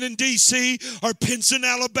 Washington, D.C., or Pinson,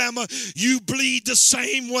 Alabama. You bleed the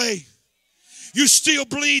same way. You still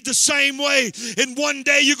bleed the same way. And one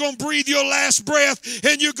day you're going to breathe your last breath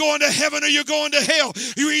and you're going to heaven or you're going to hell.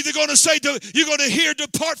 You're either going to say, you're going to hear,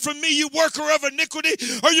 depart from me, you worker of iniquity,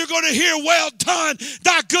 or you're going to hear, well done,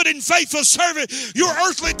 thy good and faithful servant. Your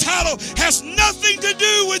earthly title has nothing to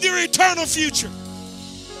do with your eternal future.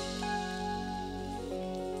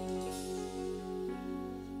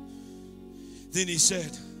 Then he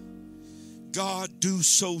said, God, do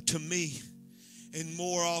so to me. And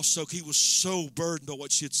more also, he was so burdened by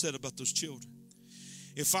what she had said about those children.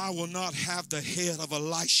 If I will not have the head of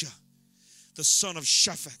Elisha, the son of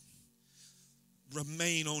Shaphat,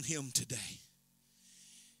 remain on him today.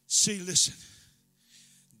 See, listen,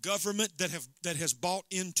 government that has bought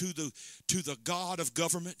into the God of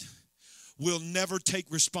government will never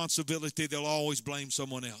take responsibility. They'll always blame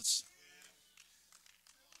someone else.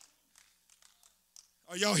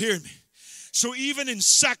 Are y'all hearing me? So even in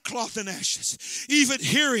sackcloth and ashes, even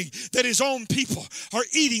hearing that his own people are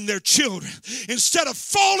eating their children, instead of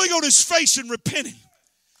falling on his face and repenting,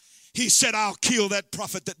 he said, I'll kill that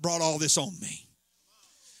prophet that brought all this on me.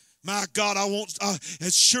 My God, I won't,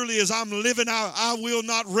 as surely as I'm living, I will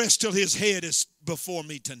not rest till his head is before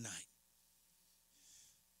me tonight.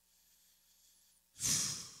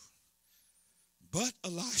 But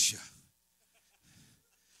Elisha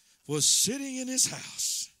was sitting in his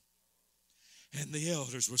house, and the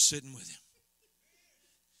elders were sitting with him.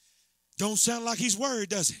 Don't sound like he's worried,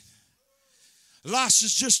 does it?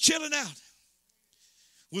 Elisha's just chilling out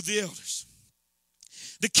with the elders.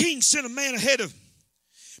 The king sent a man ahead of him.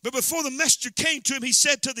 But before the messenger came to him, he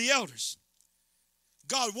said to the elders,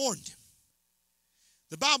 God warned him.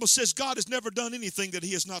 The Bible says God has never done anything that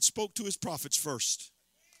he has not spoke to his prophets first.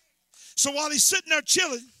 So while he's sitting there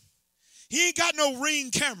chilling, he ain't got no Ring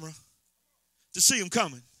camera to see him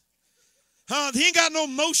coming. He ain't got no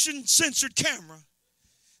motion censored camera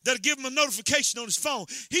that'll give him a notification on his phone.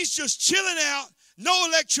 He's just chilling out, no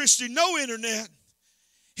electricity, no internet.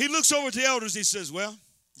 He looks over to the elders and he says, well,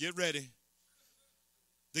 get ready.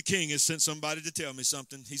 The king has sent somebody to tell me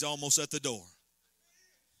something. He's almost at the door.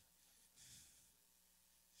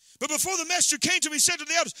 But before the messenger came to me, he said to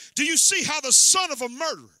the elders, do you see how the son of a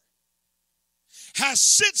murderer has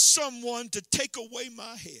sent someone to take away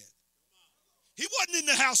my head? He wasn't in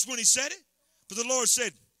the house when he said it. But the Lord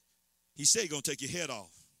said, he said he's going to take your head off.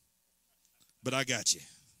 But I got you.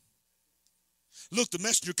 Look, the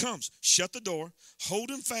messenger comes. Shut the door. Hold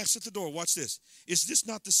him fast at the door. Watch this. Is this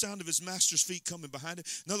not the sound of his master's feet coming behind him?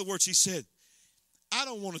 In other words, he said, I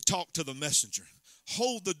don't want to talk to the messenger.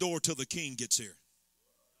 Hold the door till the king gets here.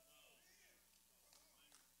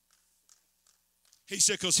 He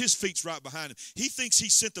said, because his feet's right behind him. He thinks he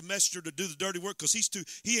sent the messenger to do the dirty work because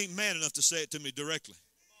he ain't man enough to say it to me directly.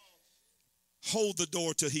 Hold the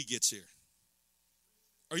door till he gets here.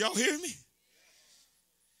 Are y'all hearing me?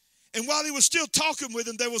 And while he was still talking with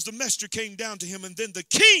him, there was the messenger came down to him. And then the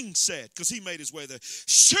king said, because he made his way there,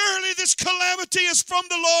 surely this calamity is from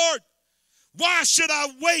the Lord. Why should I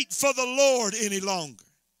wait for the Lord any longer?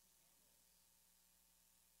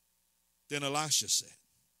 Then Elisha said,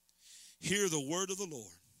 hear the word of the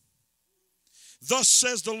Lord. Thus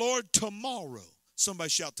says the Lord, tomorrow.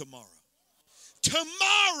 Somebody shout tomorrow.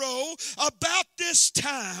 Tomorrow, about this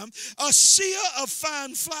time, a seah of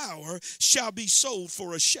fine flour shall be sold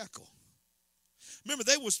for a shekel. Remember,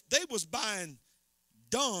 they was buying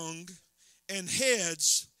dung and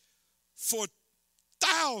heads for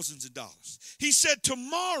thousands of dollars. He said,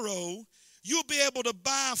 tomorrow, you'll be able to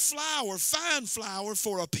buy flour, fine flour,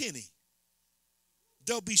 for a penny.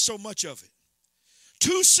 There'll be so much of it.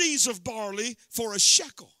 2 seahs of barley for a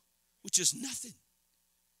shekel, which is nothing,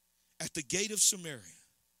 at the gate of Samaria.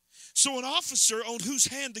 So an officer on whose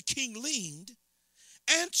hand the king leaned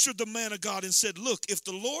answered the man of God and said, look, if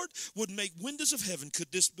the Lord would make windows of heaven,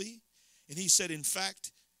 could this be? And he said, in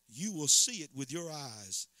fact, you will see it with your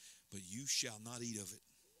eyes, but you shall not eat of it.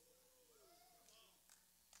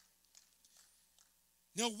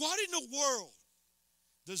 Now, what in the world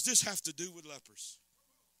does this have to do with lepers?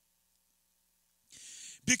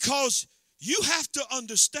 Because you have to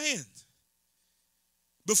understand,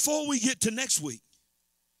 before we get to next week,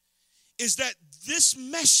 is that this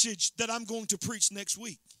message that I'm going to preach next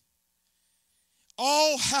week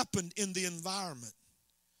all happened in the environment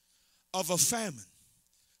of a famine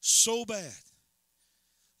so bad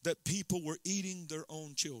that people were eating their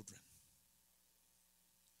own children.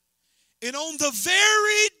 And on the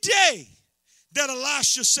very day that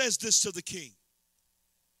Elisha says this to the king,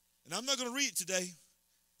 and I'm not going to read it today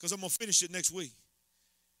because I'm going to finish it next week.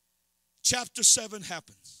 Chapter 7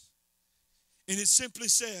 happens. And it simply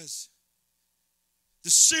says, the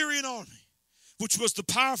Syrian army, which was the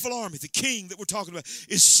powerful army, the king that we're talking about,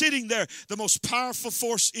 is sitting there, the most powerful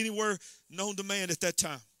force anywhere known to man at that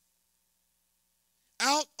time.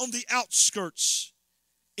 Out on the outskirts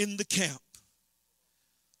in the camp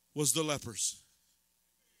was the lepers.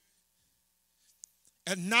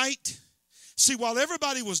 At night, see, while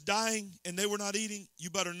everybody was dying and they were not eating, you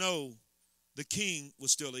better know the king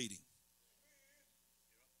was still eating.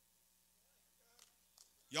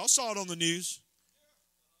 Y'all saw it on the news.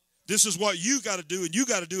 This is what you got to do and you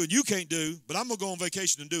got to do and you can't do, but I'm going to go on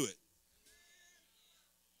vacation and do it.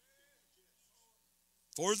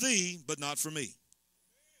 For thee, but not for me.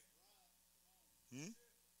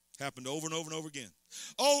 Happened over and over and over again.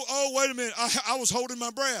 Oh, wait a minute. I was holding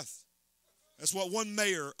my breath. That's what one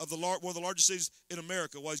mayor of one of the largest cities in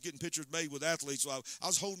America, while he's getting pictures made with athletes, so I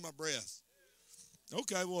was holding my breath.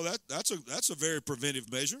 Okay, well, that's a very preventive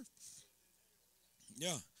measure.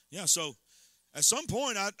 Yeah. So At some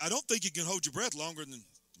point, I don't think you can hold your breath longer than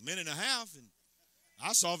a minute and a half. And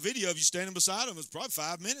I saw a video of you standing beside him. It was probably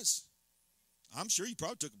 5 minutes. I'm sure you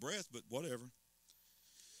probably took a breath, but whatever.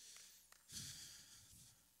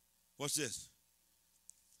 What's this?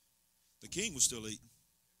 The king was still eating.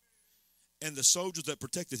 And the soldiers that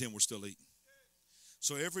protected him were still eating.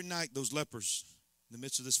 So every night, those lepers, in the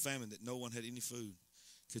midst of this famine that no one had any food,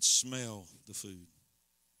 could smell the food.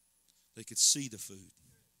 They could see the food.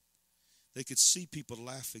 They could see people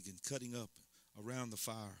laughing and cutting up around the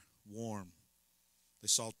fire, warm. They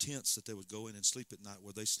saw tents that they would go in and sleep at night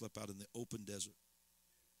where they slept out in the open desert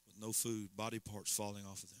with no food, body parts falling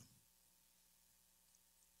off of them.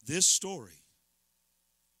 This story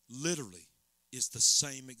literally is the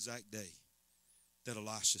same exact day that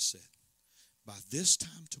Elisha said, by this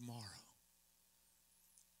time tomorrow,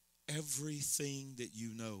 everything that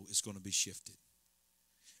you know is going to be shifted.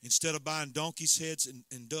 Instead of buying donkey's heads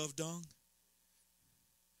and dove dung,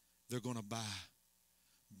 they're going to buy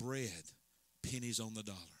bread, pennies on the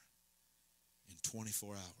dollar, in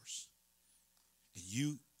 24 hours. And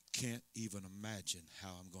you can't even imagine how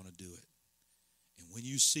I'm going to do it. And when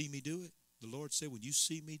you see me do it, the Lord said, when you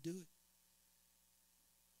see me do it,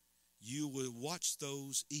 you will watch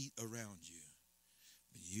those eat around you,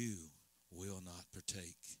 but you will not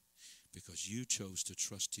partake because you chose to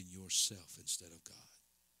trust in yourself instead of God.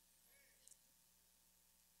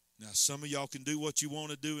 Now, some of y'all can do what you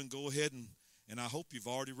want to do and go ahead and I hope you've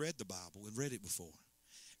already read the Bible and read it before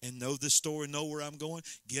and know this story, know where I'm going.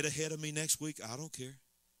 Get ahead of me next week. I don't care.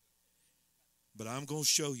 But I'm going to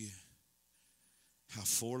show you how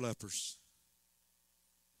 4 lepers,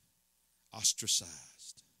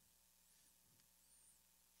 ostracized,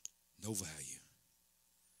 no value,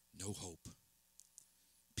 no hope,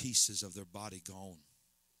 pieces of their body gone,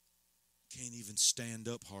 can't even stand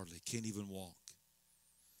up hardly, can't even walk,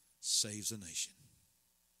 saves a nation,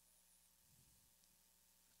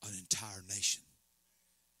 an entire nation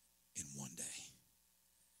in one day.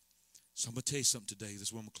 So I'm going to tell you something today. This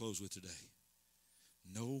is what I'm going to close with today.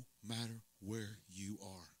 No matter where you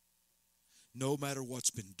are, no matter what's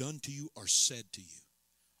been done to you or said to you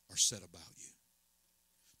or said about you,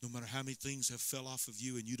 no matter how many things have fell off of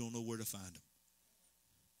you and you don't know where to find them.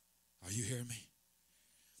 Are you hearing me?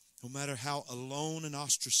 No matter how alone and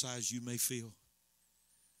ostracized you may feel,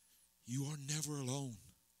 you are never alone.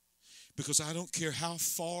 Because I don't care how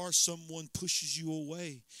far someone pushes you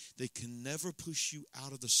away, they can never push you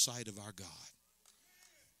out of the sight of our God.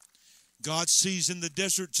 God sees in the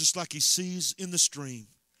desert just like he sees in the stream.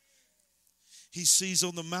 He sees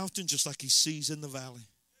on the mountain just like he sees in the valley.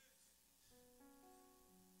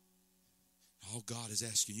 All God is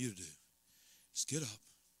asking you to do is get up,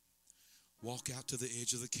 walk out to the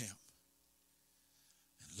edge of the camp,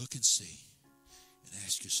 and look and see, and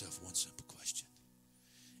ask yourself one simple question.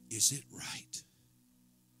 Is it right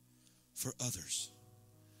for others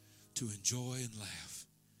to enjoy and laugh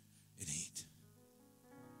and eat,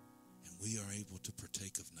 and we are able to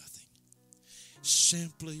partake of nothing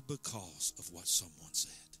simply because of what someone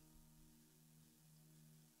said?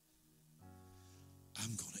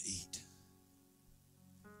 I'm going to eat.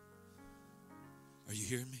 Are you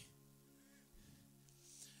hearing me?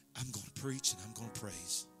 I'm going to preach and I'm going to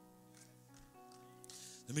praise.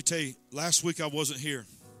 Let me tell you, last week I wasn't here.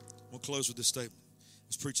 I'm going to close with this statement. I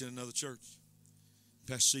was preaching in another church.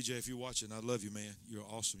 Pastor CJ, if you're watching, I love you, man. You're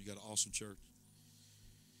awesome. You got an awesome church.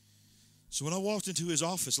 So when I walked into his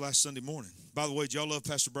office last Sunday morning, by the way, did y'all love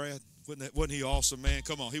Pastor Brad? Wasn't he awesome, man?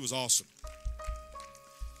 Come on, he was awesome.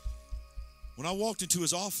 When I walked into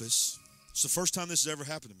his office, it's the first time this has ever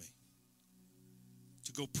happened to me.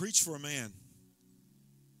 To go preach for a man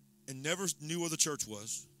and never knew where the church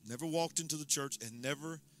was, never walked into the church, and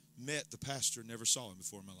never met the pastor, never saw him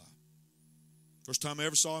before in my life. First time I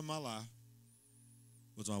ever saw him in my life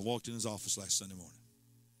was when I walked in his office last Sunday morning.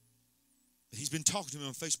 He's been talking to me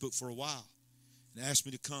on Facebook for a while and asked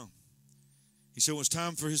me to come. He said when it's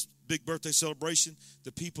time for his big birthday celebration,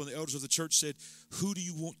 the people and the elders of the church said, who do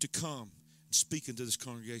you want to come and speak into this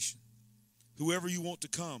congregation? Whoever you want to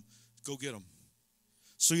come, go get them.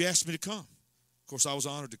 So he asked me to come. Of course, I was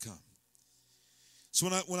honored to come. So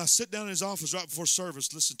when I sit down in his office right before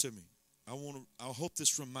service, listen to me. I hope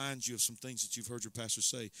this reminds you of some things that you've heard your pastor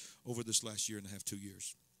say over this last year and a half, 2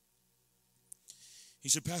 years. He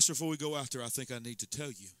said, Pastor, before we go out there, I think I need to tell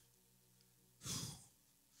you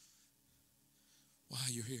why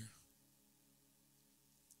you're here.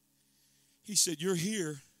 He said, you're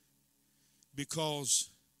here because,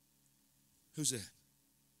 who's that?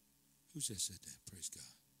 Who's that said that? Praise God.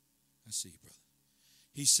 I see you, brother.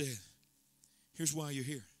 He said, here's why you're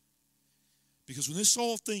here. Because when this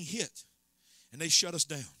whole thing hit, and they shut us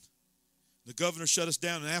down. The governor shut us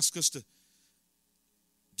down and asked us to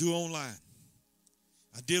do online.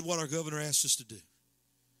 I did what our governor asked us to do.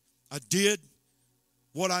 I did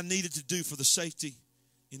what I needed to do for the safety,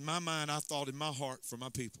 in my mind, I thought in my heart, for my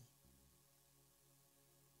people.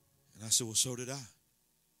 And I said, well, so did I.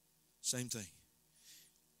 Same thing.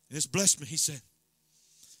 And it's blessed me, he said.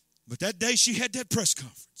 But that day she had that press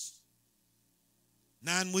conference.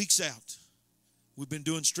 9 weeks out. We've been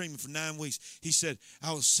doing streaming for 9 weeks. He said,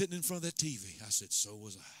 I was sitting in front of that TV. I said, so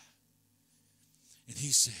was I. And he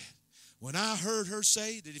said, when I heard her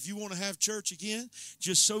say that if you want to have church again,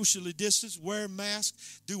 just socially distance, wear a mask,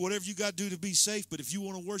 do whatever you got to do to be safe, but if you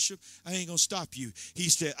want to worship, I ain't going to stop you. He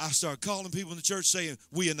said, I started calling people in the church saying,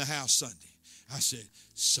 we in the house Sunday. I said,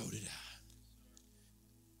 so did I.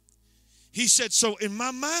 He said, so in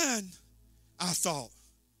my mind, I thought,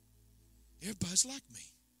 everybody's like me.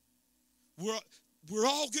 We're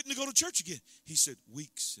all getting to go to church again. He said,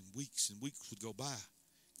 weeks and weeks and weeks would go by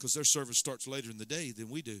because their service starts later in the day than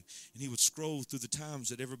we do. And he would scroll through the times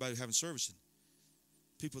that everybody was having service in.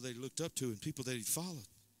 People they looked up to and people that he followed.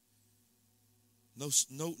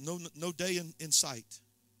 No day in sight.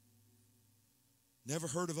 Never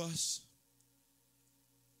heard of us.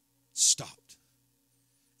 Stopped.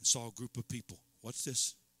 And saw a group of people. What's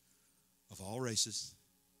this? Of all races,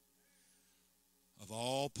 of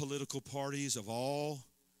all political parties, of all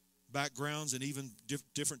backgrounds, and even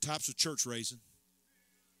different types of church raising,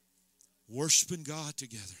 worshiping God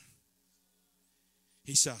together.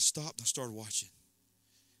 He said, I stopped and I started watching.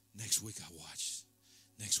 Next week I watched.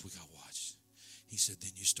 Next week I watched. He said,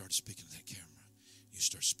 then you started speaking to that camera. You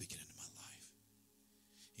started speaking into my life.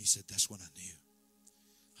 He said, that's when I knew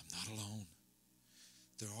I'm not alone.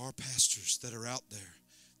 There are pastors that are out there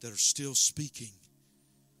that are still speaking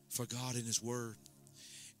for God in his word.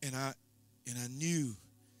 And I knew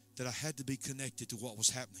that I had to be connected to what was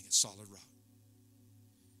happening at Solid Rock.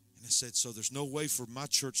 And I said, so there's no way for my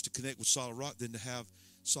church to connect with Solid Rock than to have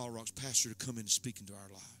Solid Rock's pastor to come in and speak into our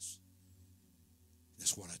lives.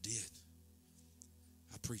 That's what I did.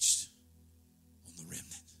 I preached on the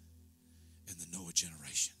remnant and the Noah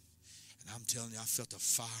generation. And I'm telling you, I felt a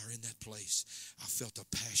fire in that place. I felt a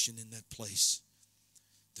passion in that place.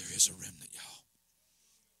 There is a remnant, y'all.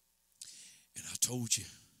 And I told you,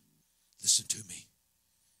 listen to me.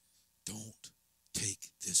 Don't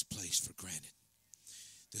take this place for granted.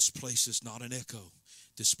 This place is not an echo.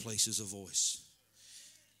 This place is a voice.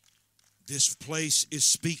 This place is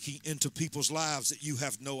speaking into people's lives that you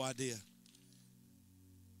have no idea.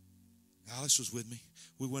 Alex was with me.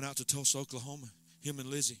 We went out to Tulsa, Oklahoma, him and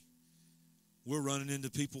Lizzie. We're running into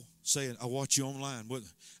people saying, I watch you online.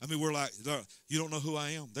 I mean, we're like, you don't know who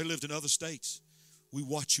I am. They lived in other states. We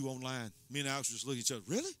watch you online. Me and Alex just look at each other.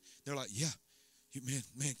 Really? They're like, yeah.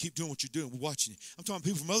 Man, keep doing what you're doing. We're watching you. I'm talking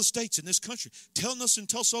people from other states in this country telling us in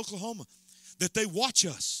Tulsa, Oklahoma that they watch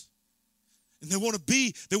us. And they want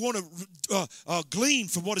to glean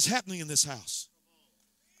from what is happening in this house.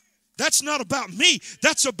 That's not about me.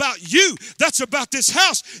 That's about you. That's about this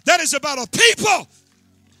house. That is about a people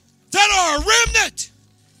that are a remnant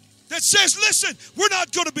that says, listen, we're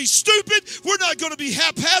not going to be stupid. We're not going to be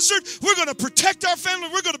haphazard. We're going to protect our family.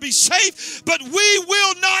 We're going to be safe. But we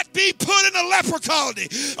will not be put in a leper colony.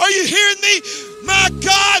 Are you hearing me? My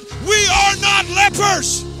God, we are not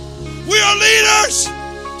lepers. We are leaders.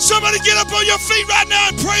 Somebody get up on your feet right now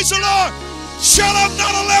and praise the Lord. Shout, I'm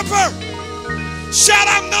not a leper. Shout,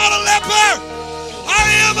 I'm not a leper. I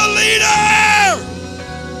am a leader.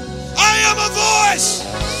 I am a voice.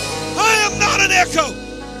 I am not an echo.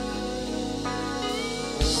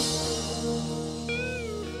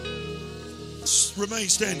 Remain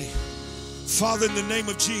standing. Father, in the name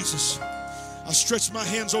of Jesus, I stretch my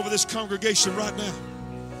hands over this congregation right now.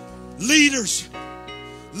 Leaders,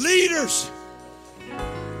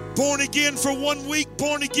 born again for 1 week,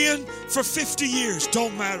 born again for 50 years,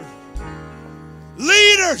 don't matter.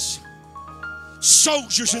 Leaders,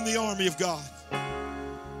 soldiers in the army of God.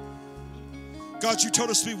 God, you told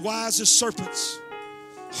us to be wise as serpents,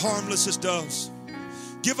 harmless as doves.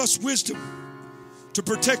 Give us wisdom to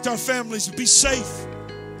protect our families and be safe.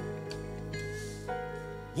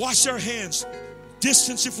 Wash our hands,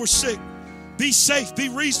 distance if we're sick. Be safe, be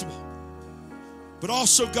reasonable. But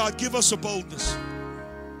also, God, give us a boldness.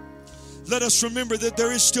 Let us remember that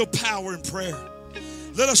there is still power in prayer.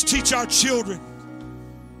 Let us teach our children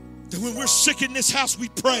that when we're sick in this house, we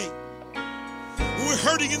pray. When we're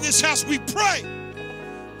hurting in this house, we pray.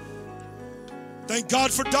 Thank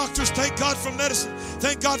God for doctors. Thank God for medicine.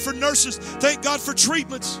 Thank God for nurses. Thank God for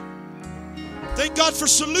treatments. Thank God for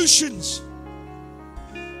solutions.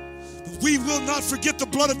 But we will not forget the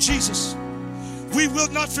blood of Jesus. We will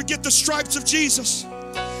not forget the stripes of Jesus.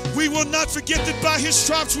 We will not forget that by his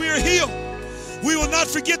stripes we are healed. We will not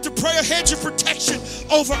forget to pray a hedge of protection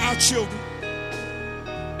over our children.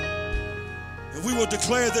 And we will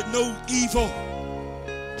declare that no evil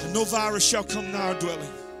and no virus shall come nigh our dwelling.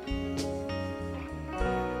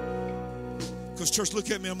 Because church, look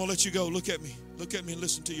at me. I'm going to let you go. Look at me. Look at me and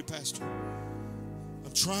listen to your pastor.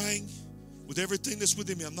 I'm trying with everything that's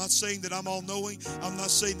within me. I'm not saying that I'm all-knowing. I'm not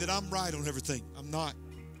saying that I'm right on everything. I'm not.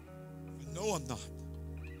 I know I'm not.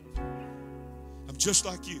 I'm just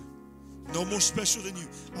like you. No more special than you.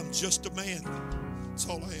 I'm just a man. That's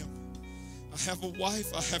all I am. I have a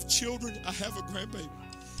wife. I have children. I have a grandbaby.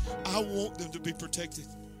 I want them to be protected.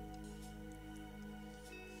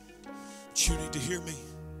 But you need to hear me.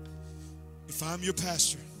 If I'm your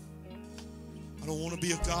pastor, I don't want to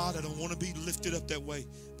be a God. I don't want to be lifted up that way.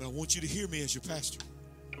 But I want you to hear me as your pastor.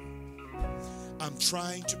 I'm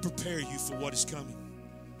trying to prepare you for what is coming.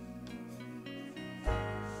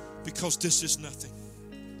 Because this is nothing.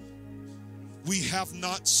 We have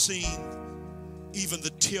not seen even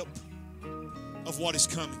the tip of what is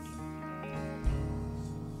coming.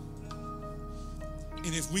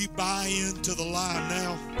 And if we buy into the lie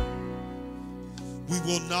now, we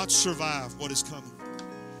will not survive what is coming.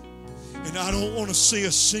 And I don't want to see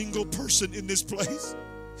a single person in this place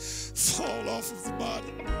fall off of the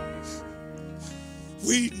body.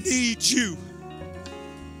 We need you.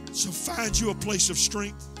 So find you a place of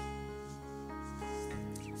strength.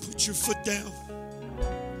 Put your foot down.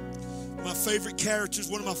 My favorite characters,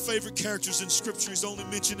 one of my favorite characters in Scripture is only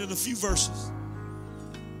mentioned in a few verses.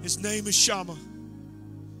 His name is Shammah.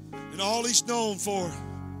 And all he's known for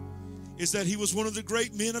is that he was one of the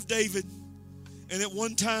great men of David. And at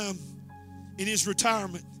one time, in his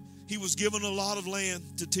retirement, he was given a lot of land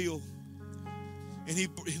to till. And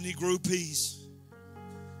he grew peas.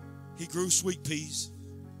 He grew sweet peas,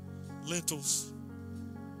 lentils.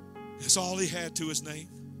 That's all he had to his name.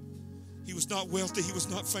 He was not wealthy. He was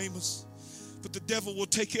not famous. But the devil will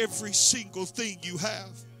take every single thing you have.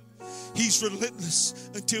 He's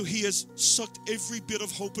relentless until he has sucked every bit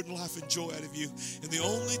of hope and life and joy out of you. And the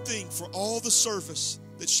only thing for all the service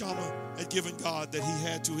that Shammah had given God that he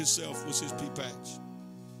had to himself was his pea patch.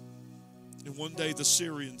 And one day the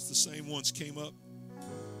Syrians, the same ones, came up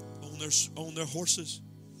on their horses.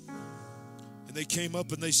 And they came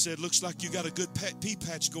up and they said, looks like you got a good pea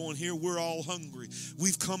patch going here. We're all hungry.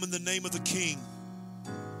 We've come in the name of the king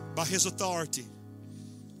by his authority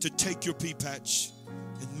to take your pea patch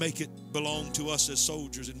and make it belong to us as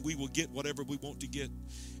soldiers, and we will get whatever we want to get.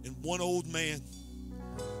 And one old man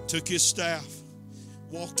took his staff,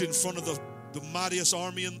 walked in front of the mightiest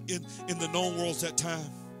army in the known world at that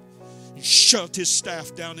time, and shoved his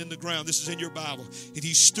staff down in the ground. This is in your Bible. And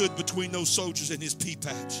he stood between those soldiers and his pea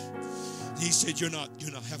patch. He said, you're not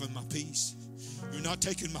having my peas. You're not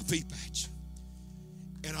taking my pea patch.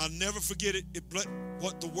 And I'll never forget it.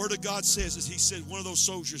 What the word of God says is, he said, one of those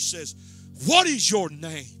soldiers says, what is your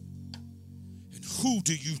name? And who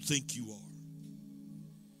do you think you are?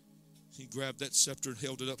 He grabbed that scepter and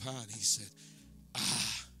held it up high, and he said,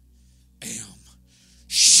 I am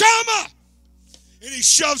Shammah. And he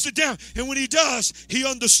shoves it down. And when he does, he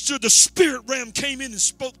understood the spirit realm came in and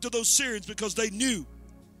spoke to those Syrians, because they knew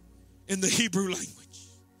in the Hebrew language,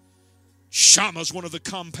 Shammah is one of the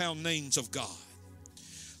compound names of God.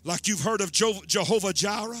 Like you've heard of Jehovah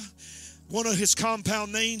Jireh, one of his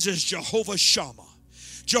compound names is Jehovah Shammah.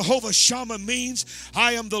 Jehovah Shammah means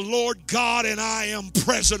I am the Lord God and I am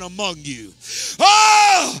present among you.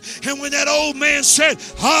 Oh! And when that old man said,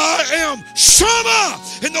 I am Shammah,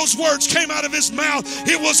 and those words came out of his mouth,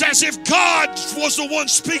 it was as if God was the one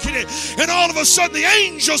speaking it. And all of a sudden the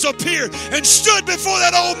angels appeared and stood before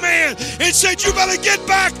that old man and said, you better get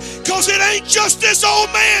back, because it ain't just this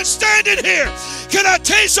old man standing here. Can I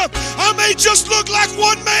tell you something? I may just look like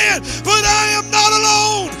one man, but I am not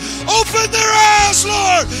alone. Open their eyes,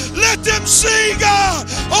 Lord. Let them see, God.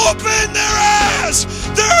 Open their eyes.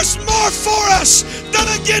 There's more for us than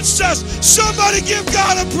against us. Somebody give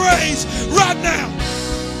God a praise right now.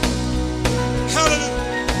 Hallelujah.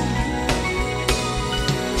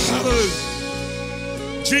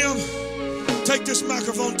 Hallelujah. Jim, take this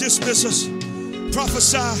microphone. Dismiss us.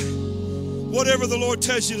 Prophesy whatever the Lord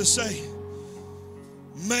tells you to say.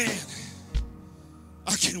 Man,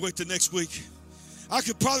 I can't wait till next week. I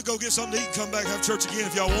could probably go get something to eat and come back and have church again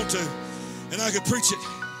if y'all want to. And I could preach it.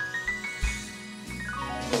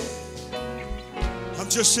 I'm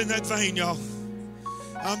just in that vein, y'all.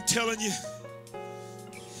 I'm telling you,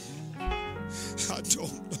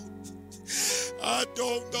 I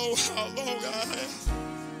don't know how long I have.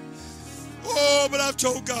 Oh, but I've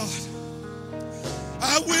told God,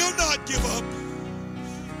 I will not give up.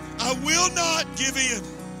 I will not give in.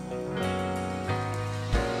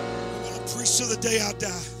 I'm going to preach to the day I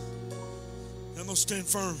die. I'm going to stand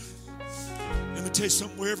firm. Let me tell you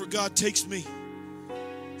something. Wherever God takes me,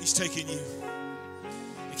 He's taking you.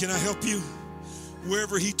 And can I help you?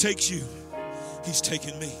 Wherever He takes you, He's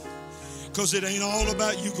taking me. Because it ain't all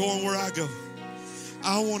about you going where I go.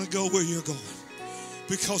 I want to go where you're going.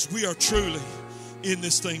 Because we are truly in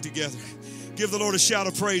this thing together. Give the Lord a shout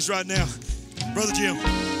of praise right now. Brother Jim.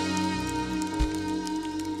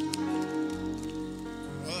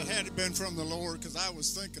 Well, it had to been from the Lord, because I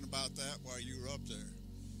was thinking about that while you were up there.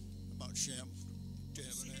 About Shem.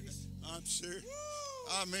 I'm serious.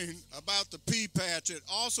 I mean, about the pea patch, it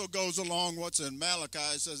also goes along what's in Malachi.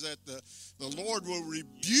 It says that the Lord will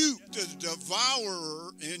rebuke the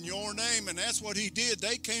devourer in your name, and that's what He did.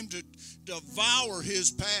 They came to devour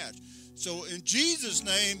His patch. So in Jesus'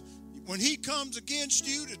 name, when He comes against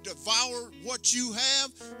you to devour what you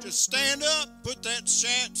have, just stand up, put that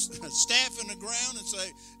staff in the ground and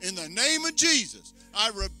say, in the name of Jesus, I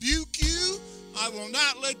rebuke you. I will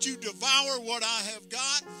not let you devour what I have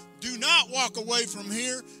got. Do not walk away from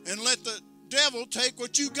here and let the devil take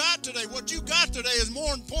what you got today. What you got today is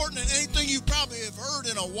more important than anything you probably have heard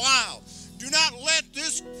in a while. Do not let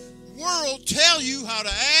this world tell you how to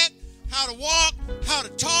act, how to walk, how to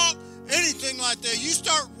talk, anything like that. You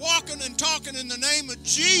start walking and talking in the name of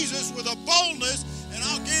Jesus with a boldness, and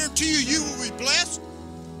I'll guarantee you, you will be blessed.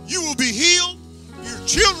 You will be healed. Your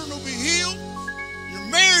children will be healed. Your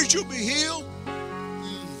marriage will be healed.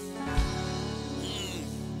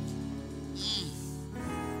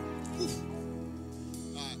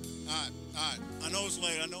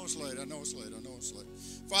 I know it's late.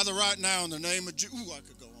 Father, right now in the name of Jesus, I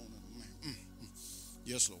could go on.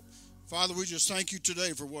 Yes, Lord. Father, we just thank you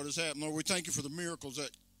today for what has happened. Lord, we thank you for the miracles that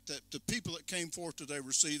the people that came forth today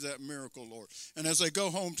receive that miracle, Lord. And as they go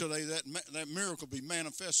home today, that miracle be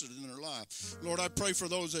manifested in their life. Lord, I pray for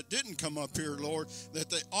those that didn't come up here, Lord, that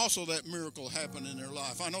that miracle happen in their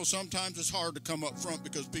life. I know sometimes it's hard to come up front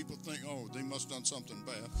because people think, oh, they must have done something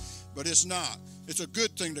bad. But it's not. It's a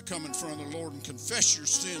good thing to come in front of the Lord and confess your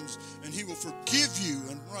sins, and He will forgive you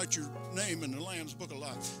and write your name in the Lamb's Book of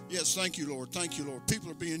Life. Yes, thank you, Lord. Thank you, Lord.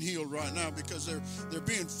 People are being healed right now because they're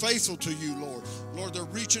being faithful to you, Lord. Lord, they're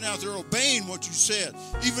reaching out. They're obeying what you said.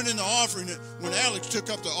 Even in the offering, when Alex took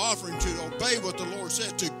up the offering to obey what the Lord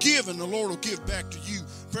said, to give, and the Lord will give back to you.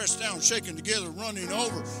 Pressed down, shaken together, running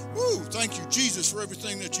over. Woo! Thank you, Jesus, for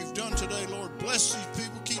everything that you've done today, Lord. Bless these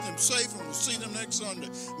people. Keep them safe, and we'll see them next Sunday.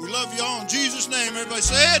 We love you all in Jesus' name. Everybody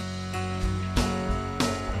say it.